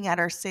 looking at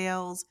our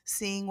sales,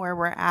 seeing where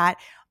we're at.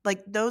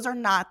 Like, those are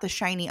not the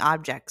shiny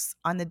objects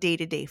on the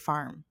day-to-day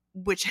farm,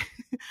 which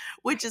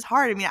is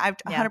hard. I mean, I've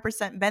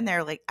 100% been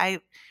there. Like,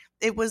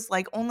 it was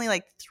like only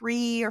like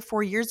 3 or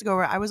 4 years ago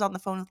where I was on the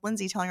phone with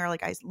Lindsay telling her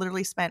like I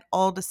literally spent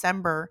all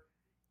December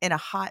in a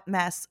hot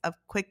mess of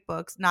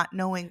QuickBooks, not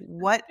knowing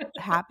what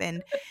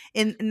happened.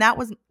 And that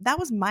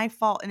was my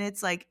fault. And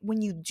it's like,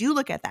 when you do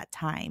look at that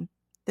time,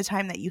 the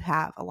time that you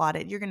have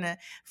allotted, you're going to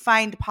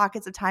find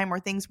pockets of time or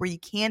things where you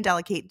can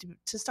delegate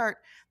to start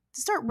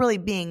really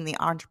being the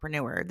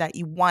entrepreneur that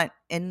you want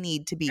and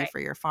need to be for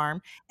your farm.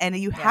 And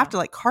you have to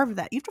like carve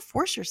that. You have to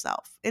force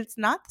yourself. It's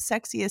not the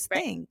sexiest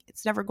thing.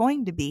 It's never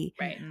going to be.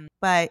 Right.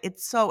 But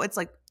it's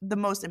like the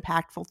most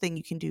impactful thing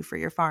you can do for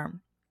your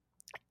farm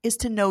is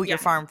to know your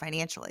farm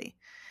financially.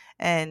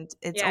 And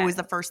it's always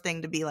the first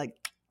thing to be like,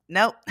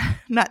 nope,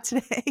 not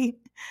today.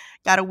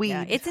 Got to weed.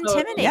 Yeah, it's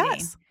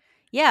intimidating.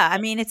 Yeah, I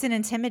mean, it's an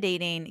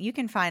intimidating. You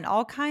can find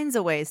all kinds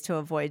of ways to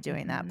avoid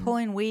doing that.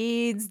 Pulling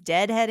weeds,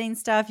 deadheading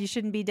stuff. You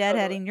shouldn't be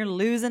deadheading. You're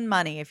losing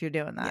money if you're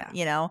doing that,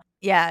 you know?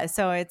 Yeah,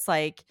 so it's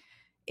like,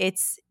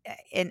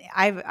 and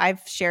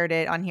I've shared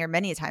it on here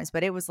many times,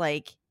 but it was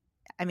like,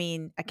 I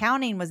mean,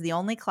 accounting was the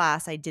only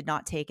class I did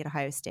not take at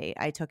Ohio State.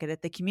 I took it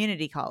at the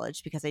community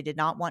college because I did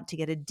not want to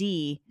get a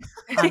D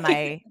on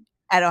my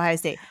at Ohio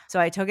State. So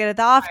I took it at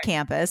the off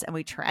campus, and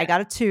I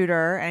got a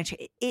tutor, and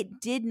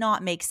it did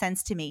not make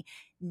sense to me.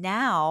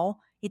 Now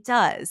it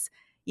does,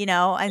 you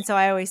know? And so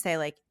I always say,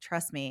 like,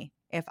 trust me,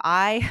 if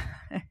I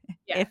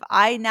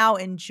now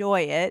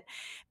enjoy it,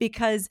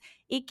 because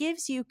it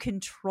gives you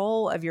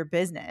control of your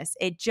business.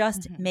 It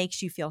just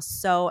makes you feel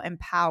so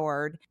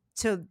empowered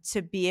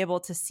to be able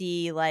to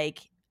see, like,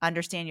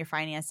 understand your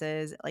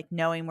finances, like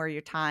knowing where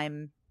your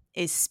time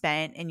is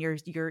spent, and you're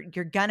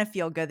gonna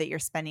feel good that you're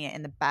spending it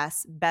in the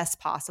best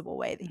possible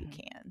way that you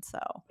can. So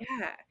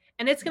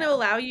and it's going to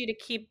allow you to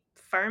keep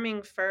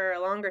farming for a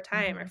longer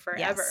time or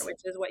forever, which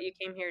is what you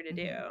came here to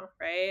do,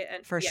 right?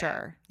 And for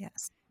sure,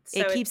 yes.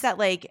 So it keeps that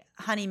like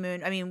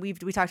honeymoon. I mean, we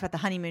talked about the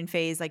honeymoon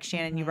phase. Like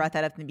Shannon, you brought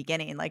that up in the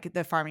beginning, like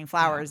the farming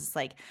flowers. It's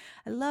like,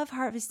 I love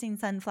harvesting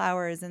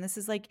sunflowers, and this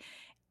is like,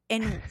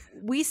 and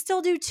we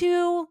still do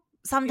too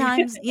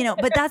sometimes, you know,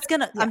 but that's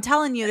gonna, I'm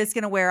telling you, that's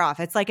gonna wear off.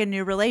 It's like a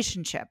new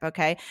relationship.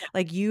 Okay.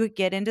 Like you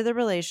get into the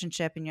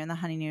relationship and you're in the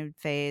honeymoon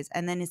phase,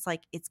 and then it's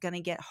like, it's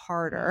gonna get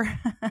harder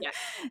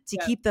to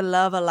keep the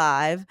love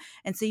alive.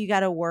 And so you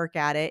got to work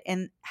at it.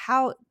 And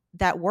how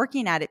that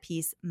working at it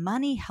piece,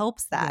 money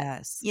helps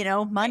that, you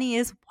know, money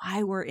is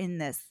why we're in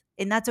this,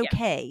 and that's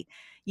okay.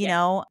 You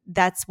know,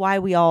 that's why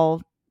we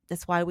all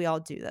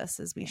do this,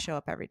 is we show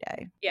up every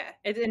day. Yeah.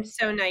 It's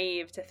so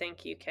naive to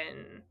think you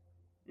can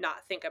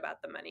not think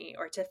about the money,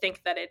 or to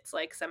think that it's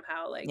like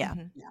somehow like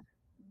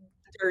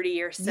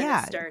dirty or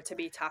sinister to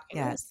be talking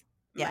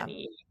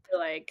money.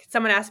 Like,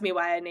 someone asked me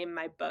why I named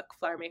my book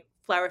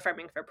Flower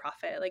Farming for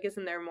Profit. Like,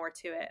 isn't there more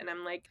to it? And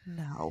I'm like,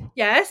 no.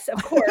 Yes,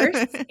 of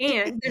course.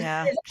 And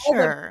there's all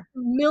the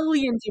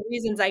millions of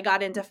reasons I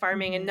got into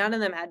farming, and none of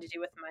them had to do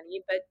with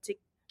money. But to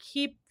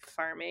keep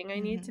farming, I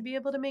need to be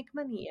able to make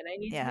money, and I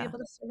need to be able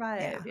to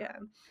survive.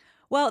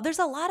 Well, there's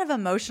a lot of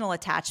emotional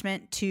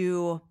attachment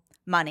to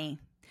money.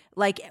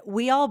 Like,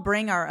 we all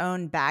bring our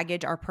own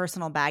baggage, our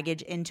personal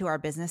baggage, into our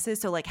businesses.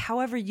 So like,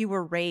 however you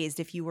were raised,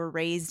 if you were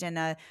raised in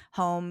a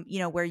home, you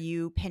know, where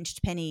you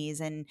pinched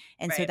pennies, and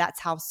so that's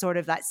how sort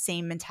of that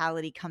same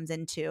mentality comes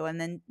into. And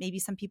then maybe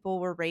some people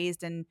were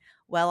raised in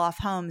well-off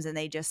homes, and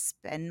they just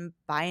spend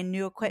buying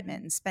new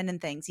equipment and spending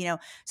things, you know.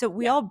 So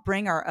we all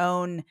bring our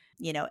own,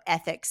 you know,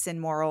 ethics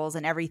and morals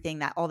and everything,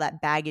 that all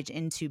that baggage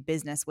into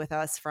business with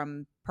us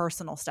from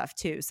personal stuff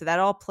too. So that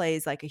all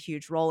plays like a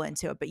huge role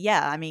into it. But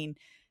yeah, I mean,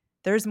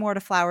 there's more to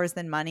flowers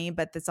than money,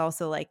 but that's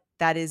also like,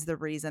 that is the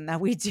reason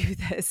that we do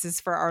this, is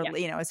for our,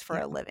 you know, it's for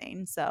a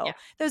living. So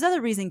those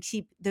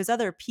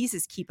other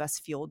pieces keep us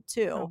fueled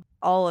too.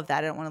 All of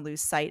that. I don't want to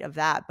lose sight of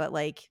that, but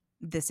like,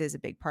 this is a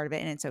big part of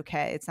it, and it's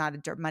okay. It's not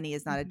money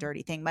is not a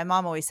dirty thing. My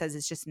mom always says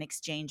it's just an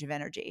exchange of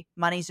energy.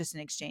 Money's just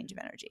an exchange of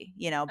energy,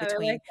 you know,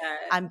 between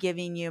I'm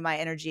giving you my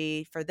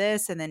energy for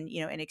this, and then,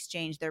 you know, in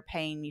exchange, they're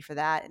paying me for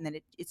that. And then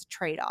it's a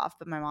trade-off.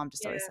 But my mom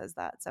just always says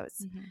that. So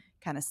it's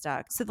kind of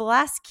stuck. So the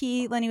last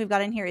key, Lennie, we've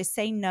got in here is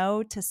say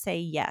no to say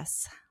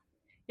yes.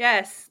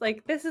 Yes.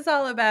 Like, this is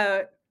all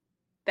about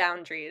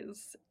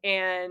boundaries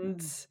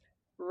and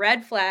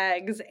red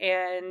flags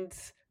and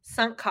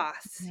sunk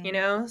costs, you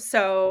know?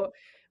 So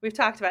we've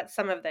talked about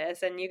some of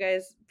this, and you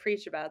guys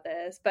preach about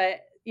this, but,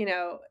 you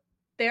know,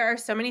 there are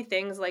so many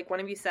things, like one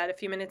of you said a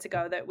few minutes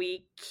ago, that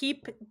we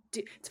keep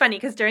it's funny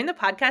because during the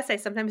podcast, I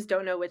sometimes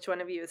don't know which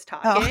one of you is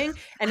talking.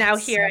 And now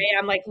here I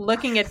am, like,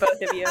 looking at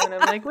both of you, and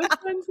I'm like, which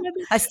one's it?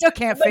 I still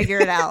can't figure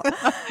it out.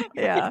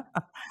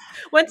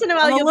 Once in a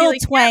while, you'll be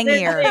like,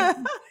 twangier.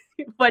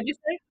 What'd you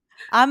say?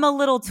 I'm a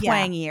little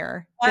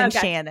twangier than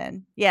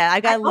Shannon. Yeah,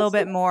 I got a little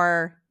bit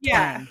more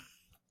twang.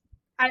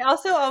 I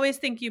also always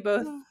think you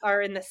both are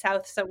in the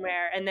South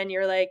somewhere, and then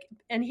you're like,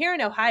 and here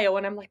in Ohio,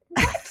 and I'm like,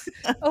 what?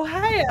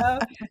 Ohio?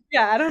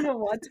 Yeah, I don't know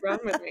what's wrong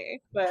with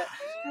me, but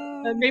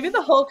maybe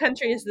the whole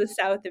country is the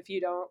South if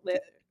you don't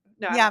live.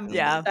 No,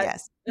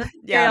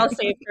 I'll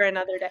save for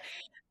another day.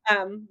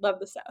 Love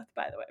the South,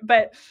 by the way,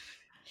 but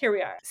here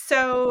we are.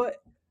 So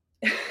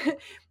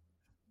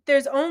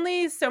there's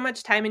only so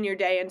much time in your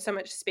day and so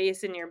much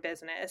space in your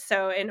business.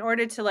 So in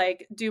order to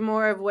like do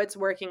more of what's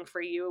working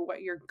for you,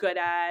 what you're good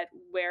at,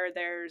 where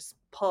there's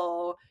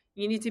pull,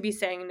 you need to be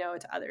saying no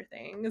to other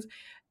things.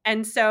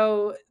 And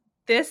so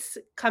this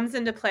comes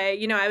into play.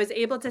 You know, I was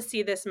able to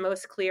see this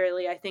most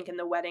clearly, I think, in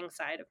the wedding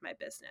side of my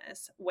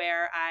business,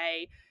 where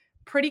I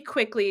pretty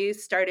quickly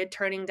started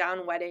turning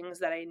down weddings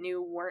that I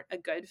knew weren't a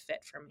good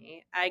fit for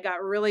me. I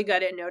got really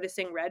good at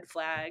noticing red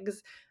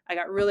flags. I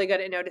got really good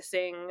at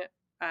noticing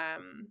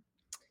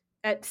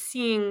at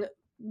seeing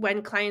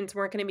when clients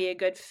weren't going to be a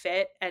good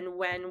fit and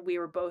when we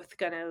were both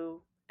going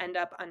to end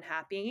up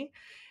unhappy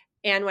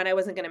and when I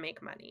wasn't going to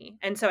make money.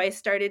 And so I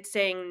started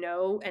saying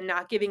no and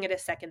not giving it a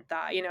second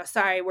thought. You know,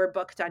 sorry, we're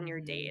booked on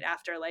your date,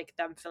 after like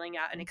them filling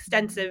out an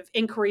extensive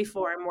inquiry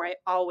form where I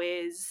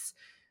always,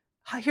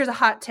 here's a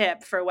hot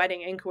tip for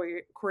wedding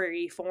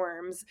inquiry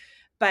forms,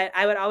 but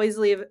I would always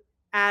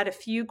add a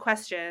few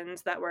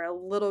questions that were a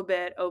little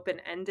bit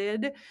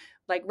open-ended,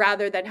 like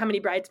rather than how many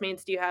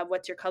bridesmaids do you have?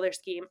 What's your color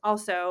scheme?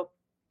 Also,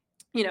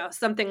 you know,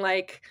 something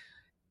like,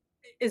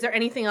 is there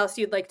anything else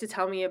you'd like to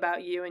tell me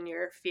about you and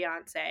your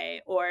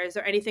fiance? Or is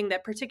there anything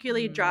that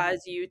particularly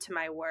draws you to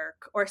my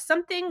work? Or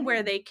something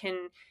where they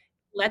can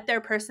let their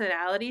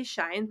personality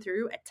shine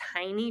through a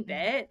tiny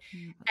bit.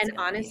 And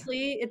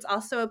honestly, it's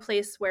also a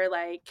place where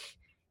like,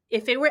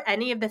 if it were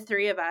any of the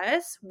three of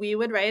us, we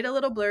would write a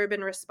little blurb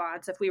in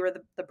response if we were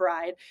the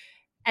bride.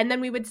 And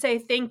then we would say,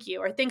 thank you,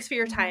 or thanks for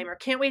your time, or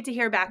can't wait to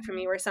hear back from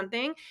you, or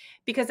something,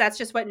 because that's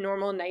just what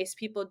normal, nice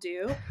people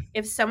do.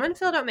 If someone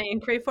filled out my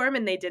inquiry form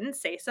and they didn't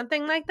say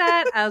something like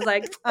that, I was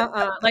like,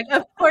 like,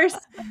 of course,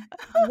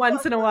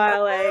 once in a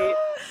while I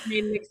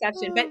made an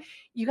exception. But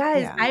you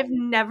guys, I've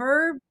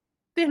never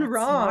been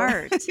wrong.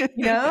 Smart. You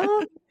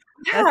know?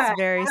 That's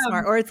very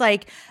smart. Or it's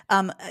like,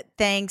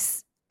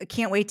 thanks.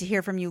 Can't wait to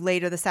hear from you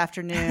later this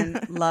afternoon.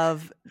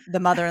 Love, the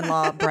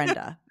mother-in-law,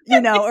 Brenda.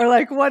 You know, or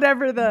like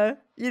whatever the,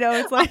 you know,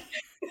 it's like,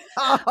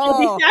 I'll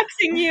be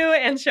faxing you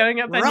and showing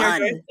up on your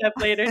doorstep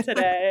later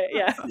today.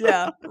 Yeah.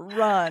 Yeah.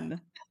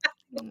 Run.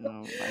 Oh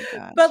my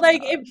gosh. But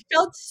like, it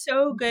felt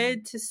so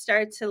good to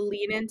start to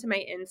lean into my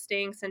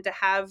instincts and to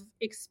have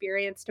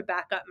experience to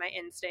back up my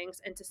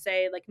instincts and to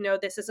say like, no,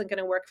 this isn't going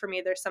to work for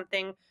me. There's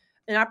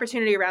an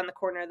opportunity around the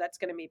corner that's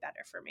going to be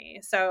better for me.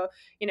 So,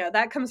 you know,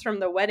 that comes from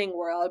the wedding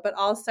world, but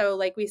also,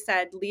 like we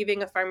said,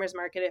 leaving a farmer's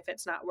market if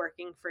it's not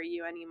working for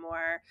you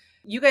anymore.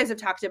 You guys have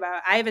talked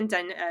about, I haven't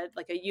done a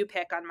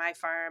U-pick on my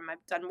farm.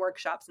 I've done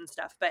workshops and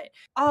stuff, but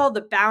all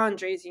the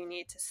boundaries you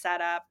need to set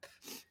up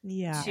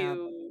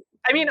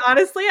I mean,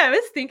 honestly, I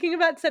was thinking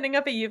about setting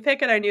up a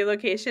U-pick at our new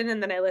location,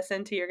 and then I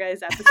listened to your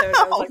guys' episode, and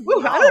I was like,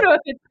 ooh, I don't know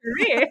if it's for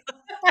me.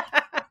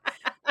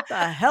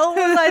 The hell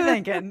was I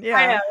thinking? Yeah.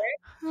 I know, right?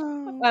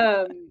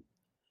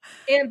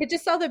 But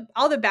just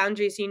all the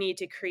boundaries you need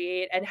to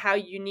create and how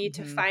you need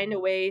to find a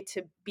way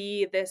to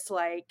be this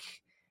like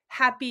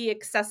happy,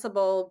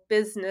 accessible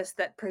business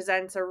that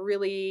presents a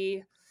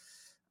really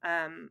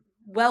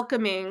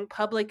welcoming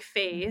public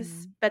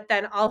face, but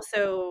then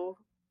also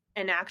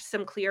enact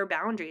some clear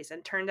boundaries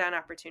and turn down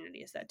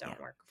opportunities that don't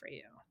work for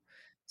you.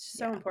 It's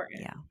so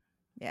important.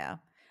 Yeah.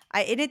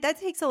 That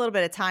takes a little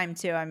bit of time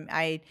too.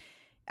 I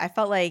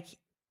felt like,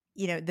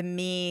 you know, the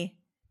me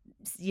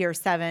year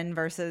 7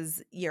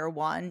 versus year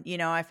 1, you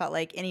know, I felt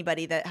like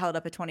anybody that held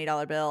up a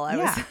 $20 bill, I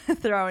was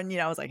throwing, you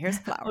know, I was like, here's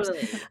flowers,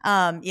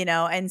 you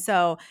know? And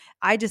so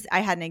I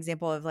had an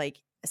example of like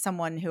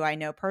someone who I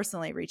know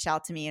personally reached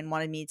out to me and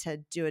wanted me to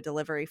do a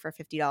delivery for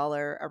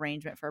 $50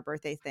 arrangement for a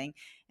birthday thing.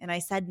 And I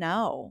said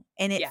no.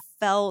 And it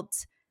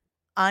felt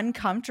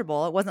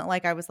uncomfortable. It wasn't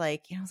like I was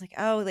like, you know, I was like,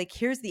 oh, like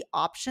here's the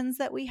options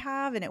that we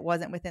have. And it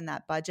wasn't within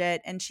that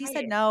budget. And she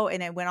said no.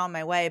 And it went on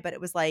my way. But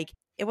it was like,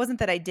 it wasn't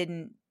that I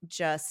didn't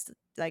just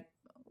like,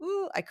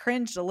 ooh, I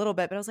cringed a little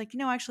bit, but I was like, you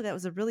know, actually that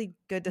was a really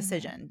good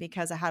decision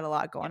because I had a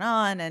lot going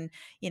on. And,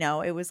 you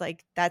know, it was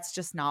like, that's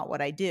just not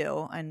what I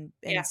do. And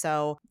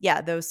so,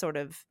 those sort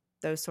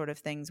of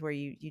things where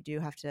you do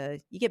have to,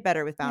 you get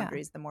better with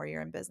boundaries the more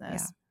you're in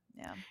business.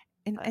 Yeah.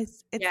 And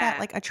it's that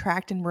like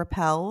attract and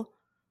repel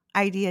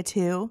idea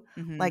too.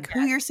 Like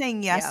who you're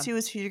saying yes to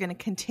is who you're going to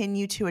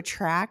continue to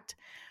attract.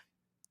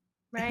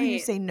 Right. Who you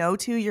say no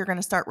to, you're going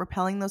to start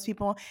repelling those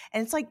people.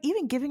 And it's like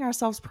even giving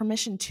ourselves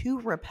permission to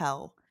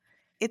repel.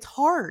 It's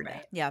hard.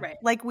 Right. Yeah. Right.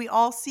 Like we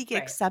all seek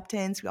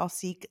acceptance. We all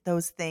seek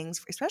those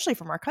things, especially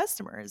from our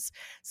customers.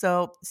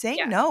 So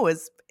saying no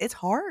it's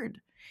hard.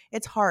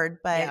 It's hard.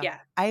 But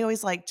I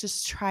always like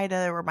just try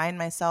to remind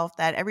myself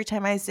that every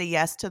time I say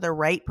yes to the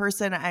right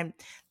person,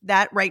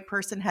 that right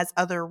person has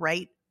other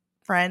right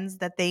friends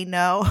that they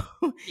know.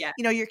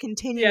 You know, you're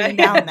continuing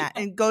down that.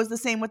 And it goes the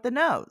same with the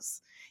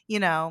no's. You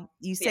know,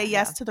 you say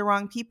yes to the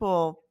wrong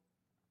people,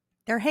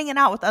 they're hanging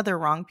out with other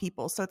wrong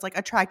people. So it's like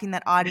attracting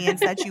that audience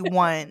that you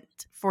want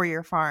for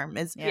your farm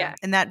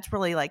and that's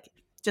really like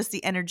just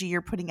the energy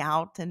you're putting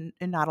out and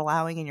not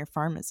allowing in your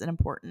farm is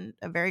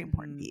a very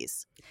important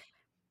piece.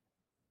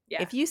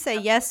 Yeah. If you say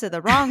yes to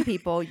the wrong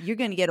people, you're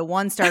going to get a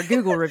 1-star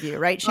Google review,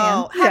 right,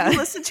 Shan? Oh, have you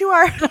listened to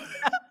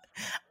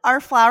our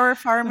flower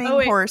farming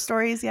horror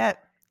stories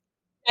yet?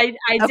 I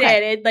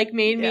did. It like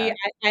made me.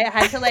 I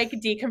had to like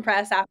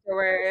decompress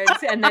afterwards,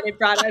 and then it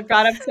brought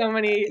up so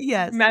many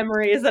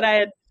memories that I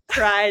had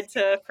tried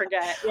to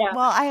forget. Yeah.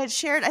 Well, I had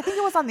shared. I think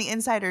it was on the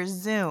Insider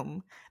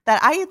Zoom that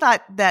I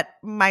thought that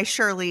my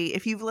Shirley.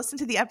 If you've listened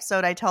to the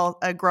episode, I tell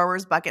a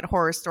Grower's Bucket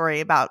horror story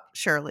about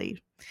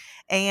Shirley,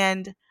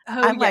 and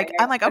I'm like,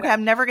 okay,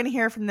 I'm never gonna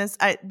hear from this.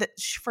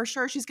 For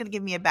sure, she's gonna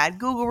give me a bad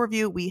Google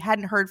review. We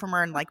hadn't heard from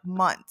her in like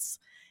months.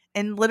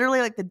 And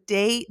literally like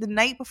the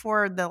night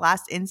before the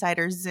last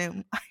Insider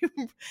Zoom,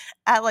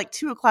 at like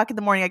 2:00 in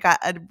the morning, I got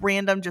a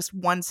random just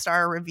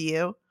 1-star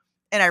review.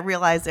 And I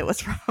realized it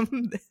was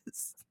from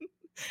this.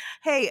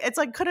 Hey, it's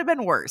like, could have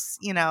been worse.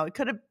 It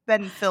could have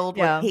been filled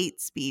with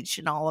hate speech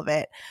and all of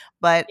it.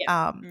 But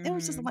it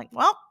was just like,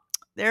 well,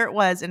 there it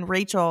was. And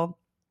Rachel,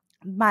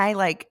 my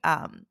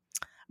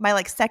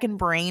second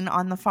brain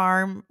on the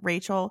farm,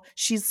 Rachel,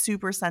 she's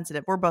super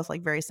sensitive. We're both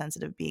like very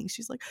sensitive beings.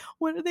 She's like,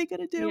 when are they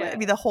going to do it? I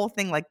mean, the whole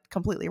thing like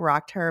completely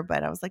rocked her,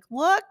 but I was like,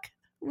 look,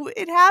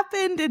 it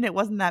happened and it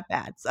wasn't that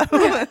bad. So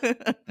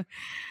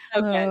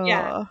okay.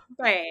 Yeah.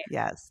 Right.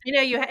 Yes.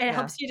 It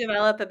helps you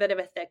develop a bit of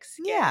a thick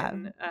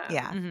skin.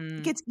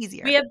 It gets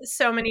easier. We have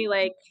so many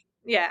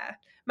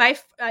my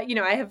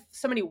I have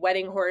so many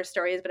wedding horror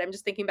stories, but I'm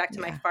just thinking back to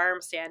my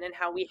farm stand and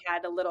how we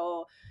had a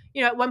little,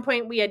 at one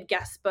point we had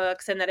guest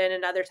books, and then at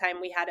another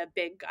time we had a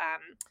big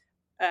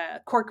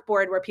cork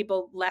board where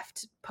people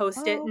left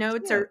Post-it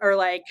notes or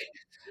like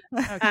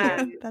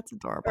that's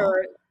adorable.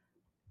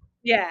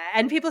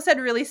 And people said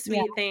really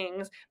sweet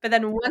things, but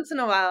then once in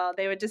a while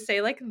they would just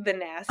say like the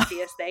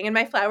nastiest thing. And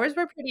my flowers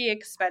were pretty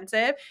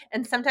expensive,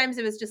 and sometimes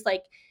it was just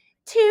like,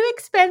 too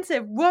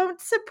expensive,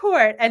 won't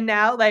support. And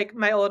now like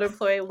my old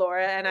employee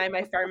Laura and I,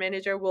 my farm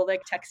manager, will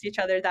like text each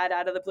other that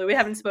out of the blue. We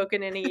haven't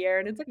spoken in a year,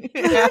 and it's like,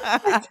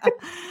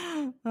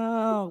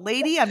 oh,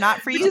 lady, I'm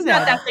not for you. It's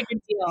not that big a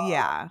deal.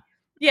 Yeah.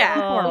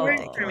 It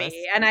worked for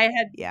me, and I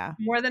had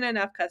more than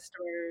enough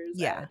customers.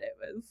 And it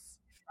was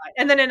fine.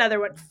 And then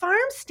another one, farm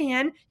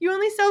stand, you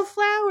only sell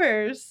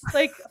flowers.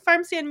 Like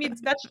farm stand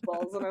means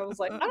vegetables, and I was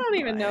like, I don't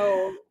even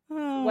know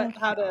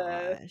how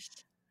to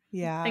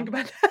think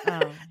about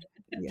that.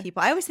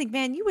 People, I always think,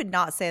 man, you would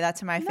not say that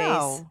to my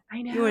face.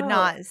 I know. You would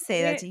not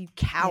say that to you,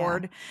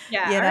 coward.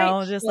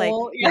 Just like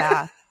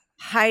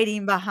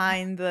hiding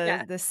behind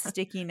the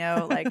sticky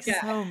note, like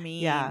so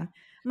mean. I'm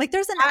like,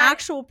 there's an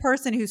actual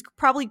person who's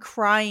probably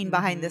crying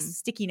behind this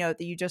sticky note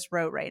that you just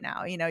wrote right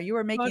now. You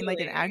were making like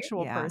an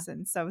actual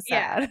person. So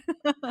sad.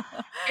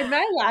 In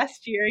my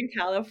last year in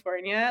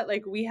California,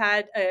 like we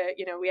had a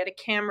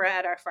camera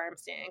at our farm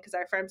stand, because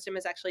our farm stand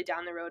was actually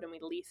down the road and we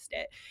leased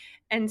it.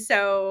 And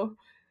so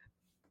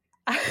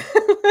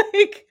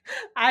like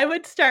I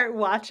would start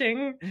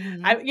watching,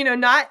 not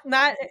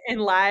in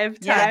live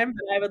time,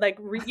 but I would like,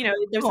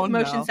 there's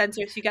motion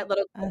sensors. So you get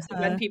little clips of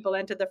when people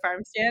entered the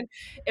farm stand.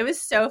 It was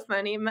so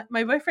funny.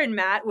 My boyfriend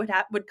Matt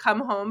would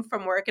come home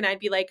from work, and I'd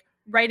be like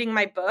writing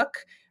my book,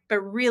 but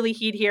really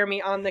he'd hear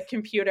me on the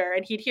computer,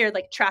 and he'd hear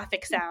like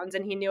traffic sounds,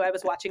 and he knew I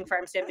was watching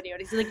farm stand video,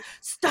 and he's like,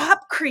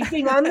 stop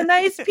creeping on the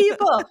nice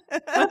people. Okay.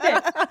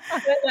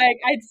 But like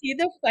I'd see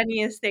the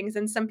funniest things,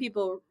 and some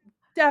people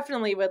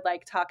definitely would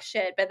like talk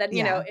shit, but then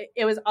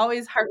it was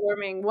always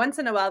heartwarming. Once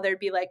in a while there'd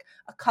be like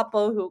a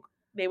couple who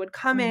they would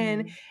come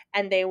in,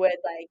 and they'd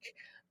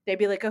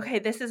be like, okay,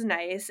 this is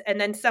nice,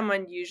 and then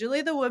someone, usually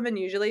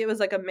it was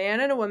like a man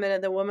and a woman,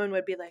 and the woman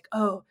would be like,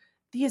 oh,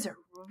 these are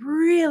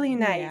really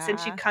nice, and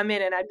she'd come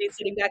in, and I'd be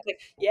sitting back like,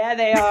 yeah,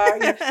 they are,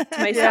 to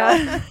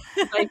myself,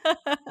 like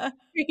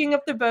picking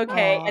up the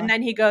bouquet. And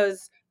then he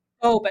goes,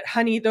 oh, but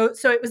honey, those.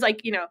 So it was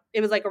like,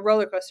 it was like a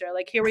roller coaster.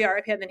 Like, here we are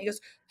up here. And then he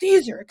goes,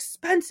 these are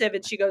expensive.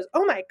 And she goes,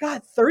 oh my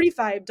God,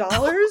 $35.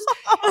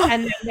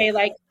 And then they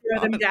like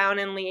throw them down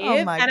and leave.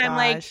 Oh my and I'm gosh.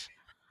 like,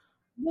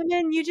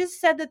 woman, you just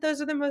said that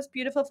those are the most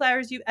beautiful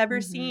flowers you've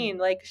ever seen.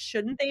 Like,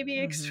 shouldn't they be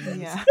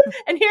expensive?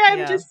 And here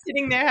I'm just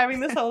sitting there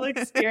having this whole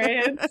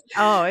experience.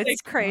 Oh,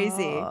 it's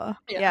crazy.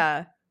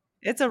 Yeah.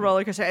 It's a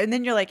roller coaster. And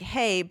then you're like,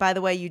 hey, by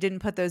the way, you didn't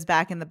put those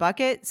back in the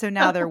bucket. So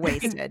now they're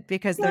wasted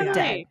because they're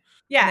dead.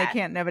 Yeah.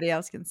 And nobody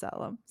else can sell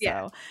them.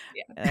 So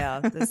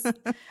this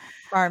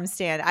farm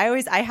stand.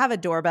 I have a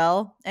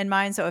doorbell in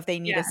mind. So if they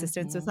need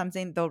assistance with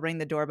something, they'll ring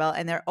the doorbell,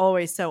 and they're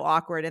always so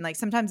awkward. And like,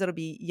 sometimes it'll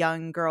be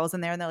young girls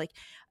in there, and they're like,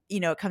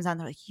 it comes on,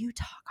 they're like, you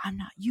talk. I'm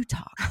not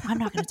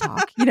going to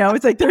talk.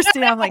 It's like they're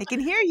standing, I'm like, I can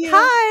hear you.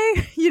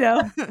 Hi,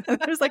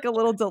 there's like a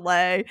little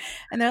delay,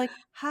 and they're like,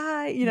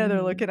 hi,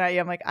 they're looking at you.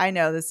 I'm like, I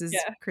know this is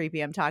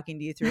creepy. I'm talking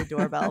to you through a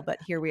doorbell, but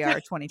here we are,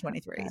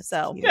 2023. That's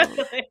so cute.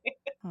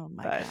 Oh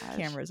my gosh.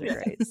 Cameras are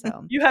great.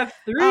 So you have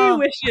 3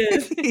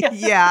 wishes.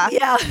 Yeah.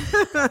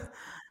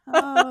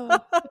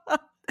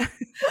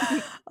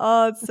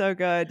 Oh, it's so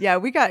good. Yeah,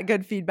 we got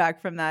good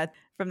feedback from that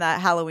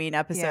Halloween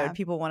episode.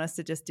 People want us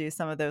to just do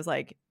some of those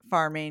like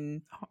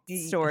farming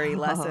story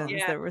lessons.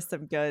 There were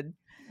some good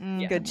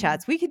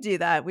chats. We could do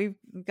that. We've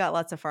got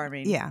lots of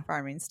farming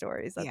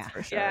stories. That's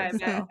for sure.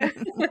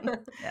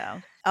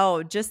 Yeah.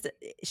 Oh, just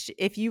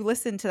if you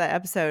listen to that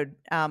episode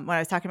when I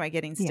was talking about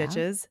getting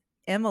stitches,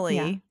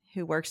 Emily,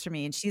 who works for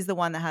me, and she's the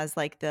one that has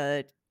like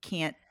the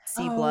can't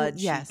see blood,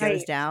 she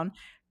goes down.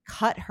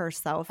 Cut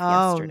herself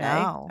yesterday.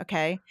 No.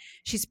 Okay.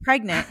 She's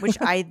pregnant, which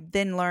I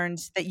then learned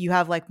that you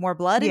have like more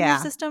blood in your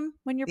system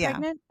when you're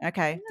pregnant.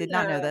 Okay. Did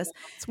not know this.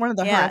 It's one of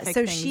the horrific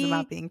things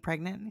about being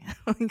pregnant.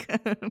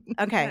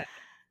 Okay.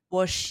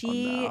 Well,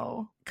 she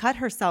cut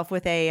herself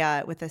with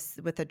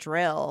a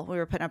drill. We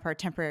were putting up our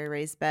temporary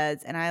raised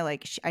beds, and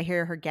I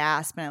hear her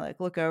gasp, and I like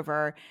look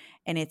over,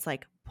 and it's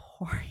like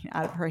pouring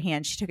out of her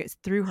hand. She took it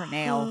through her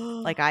nail,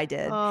 like I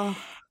did,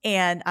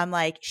 and I'm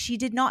like, she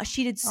did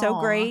so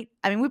great.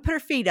 I mean, we put her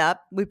feet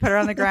up, we put her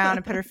on the ground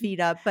and put her feet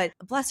up, but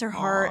bless her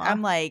heart,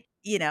 I'm like,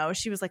 you know,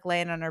 she was like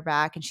laying on her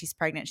back, and she's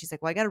pregnant. She's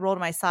like, well, I got to roll to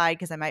my side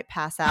because I might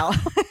pass out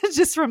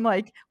just from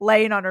like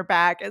laying on her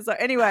back. And so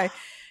anyway.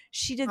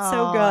 She did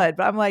so good,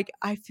 but I'm like,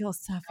 I feel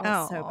so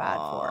bad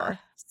for her.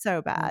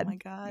 So bad. Oh my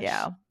gosh.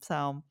 Yeah.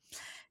 So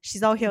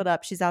she's all healed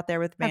up. She's out there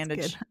with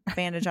bandage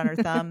on her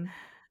thumb,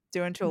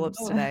 doing tulips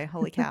today.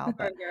 Holy cow.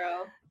 Poor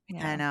girl.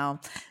 Yeah. I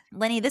know.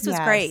 Lennie, this was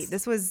great.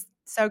 This was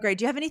so great.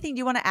 Do you have anything? Do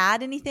you want to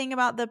add anything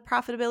about the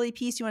profitability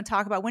piece you want to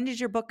talk about? When did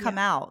your book come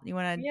out? You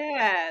want to?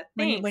 Yeah.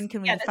 Thanks. When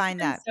can we find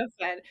that? So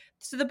fun.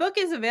 So the book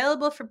is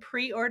available for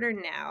pre-order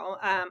now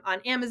on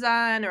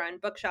Amazon or on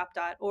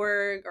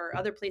bookshop.org or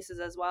other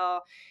places as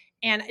well.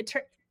 And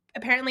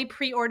apparently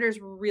pre-orders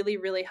really,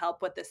 really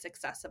help with the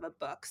success of a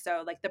book.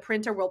 So like the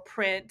printer will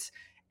print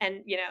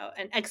and, you know,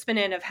 an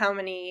exponent of how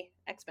many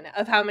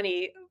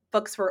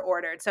books were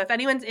ordered. So if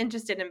anyone's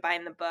interested in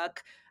buying the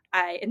book,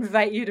 I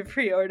invite you to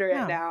pre-order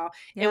it now.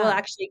 Yeah. It will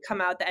actually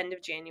come out the end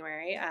of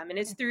January. And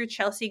it's through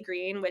Chelsea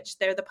Green, which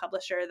they're the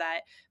publisher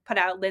that put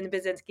out Lynn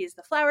Basinski's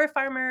The Flower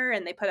Farmer,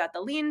 and they put out The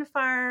Lean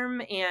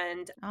Farm.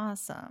 And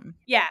awesome.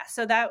 Yeah.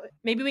 So that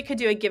maybe we could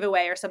do a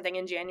giveaway or something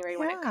in January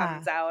when it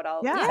comes out.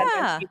 I'll send them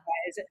to you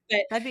guys. But,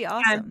 that'd be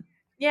awesome.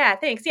 Yeah,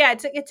 thanks. Yeah,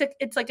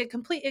 it's like a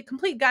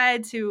complete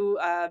guide to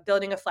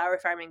building a flower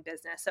farming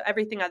business. So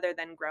everything other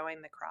than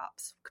growing the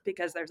crops,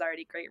 because there's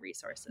already great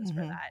resources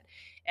for that.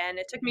 And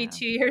it took me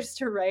 2 years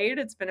to write.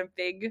 It's been a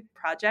big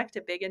project,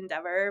 a big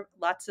endeavor,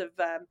 lots of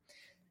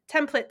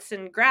templates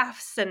and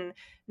graphs. And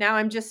now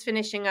I'm just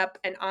finishing up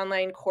an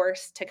online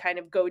course to kind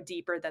of go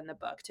deeper than the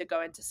book, to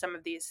go into some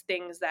of these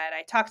things that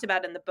I talked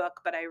about in the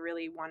book, but I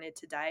really wanted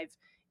to dive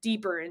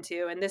deeper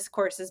into. And this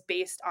course is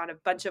based on a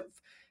bunch of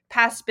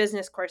past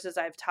business courses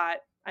I've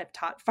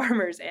taught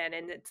farmers in,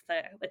 and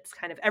it's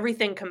kind of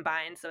everything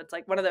combined. So it's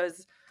like one of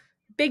those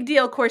big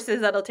deal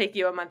courses that'll take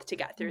you a month to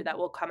get through that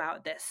will come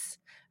out this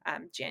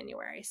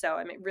January. So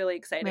I'm really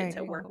excited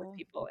to work with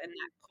people in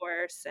that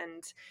course.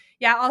 And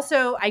yeah,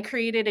 also I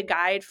created a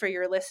guide for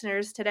your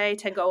listeners today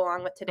to go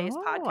along with today's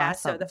podcast.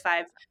 Awesome. So the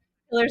 5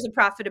 pillars of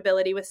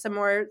profitability with some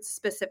more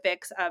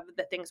specifics of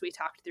the things we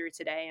talked through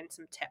today and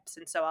some tips.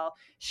 And so I'll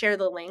share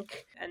the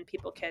link and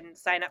people can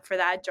sign up for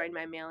that, join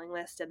my mailing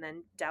list, and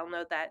then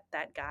download that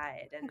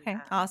guide.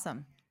 And,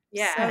 awesome.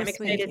 Yeah, so I'm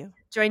excited to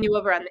join you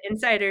over on the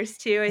Insiders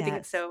too. I think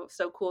it's so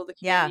cool, the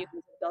community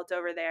you built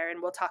over there.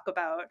 And we'll talk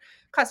about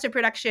cost of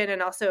production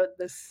and also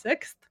the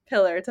 6th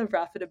pillar to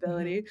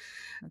profitability.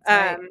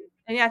 That's right.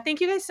 And yeah,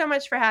 thank you guys so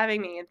much for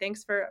having me, and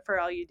thanks for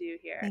all you do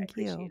here. I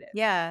appreciate it.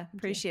 Yeah,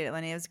 appreciate it,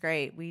 Lennie. It was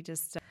great. We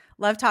just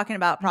love talking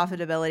about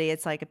profitability.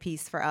 It's like a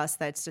piece for us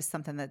that's just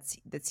something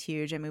that's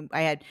huge. I mean,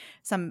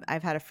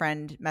 I've had a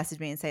friend message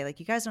me and say, like,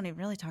 you guys don't even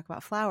really talk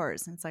about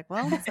flowers. And it's like,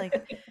 well, it's like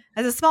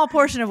it's a small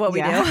portion of what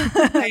we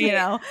do, you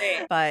know.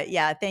 But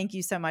yeah, thank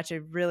you so much.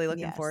 I'm really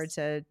looking forward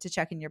to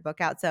checking your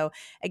book out. So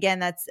again,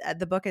 that's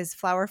the book is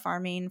Flower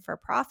Farming for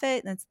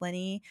Profit, and it's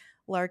Lennie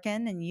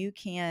Larkin, and you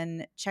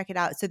can check it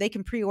out. So they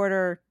can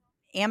pre-order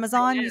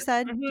Amazon, you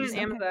said?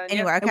 Amazon.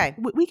 Anywhere. Okay.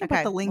 We can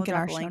put the link in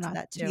our show notes.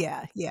 That too.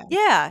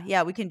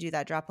 Yeah. We can do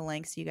that. Drop a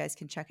link so you guys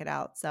can check it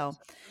out. So,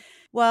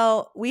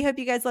 well, we hope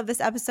you guys love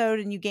this episode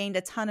and you gained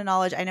a ton of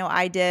knowledge. I know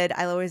I did.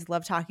 I always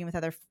love talking with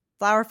other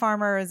flower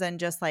farmers, and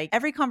just like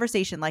every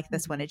conversation like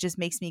this one, it just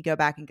makes me go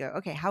back and go,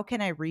 okay, how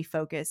can I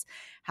refocus?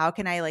 How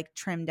can I like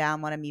trim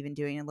down what I'm even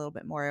doing a little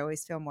bit more? I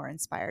always feel more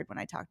inspired when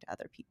I talk to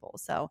other people.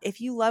 So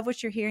if you love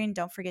what you're hearing,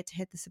 don't forget to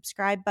hit the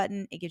subscribe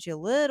button. It gives you a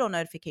little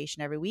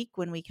notification every week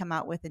when we come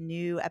out with a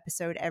new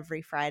episode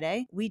every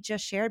Friday. We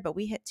just shared, but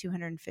we hit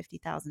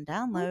 250,000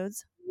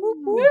 downloads.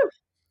 Woo-hoo.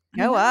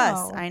 Go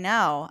us. I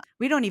know.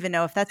 We don't even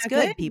know if that's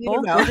good,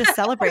 people. We're just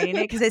celebrating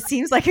it because it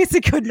seems like it's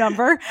a good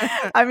number.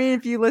 I mean,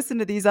 if you listen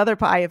to these other,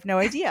 I have no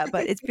idea,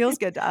 but it feels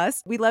good to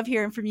us. We love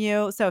hearing from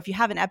you. So if you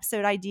have an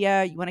episode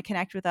idea, you want to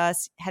connect with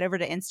us, head over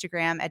to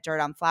Instagram at Dirt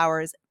on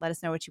Flowers. Let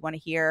us know what you want to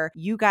hear.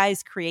 You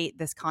guys create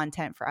this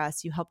content for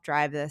us. You help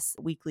drive this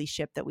weekly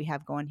ship that we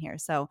have going here.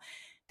 So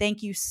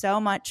thank you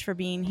so much for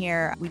being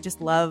here. We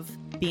just love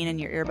being in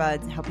your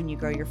earbuds, helping you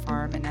grow your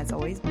farm. And as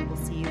always, we will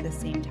see you the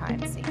same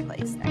time, same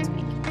place next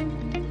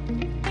week.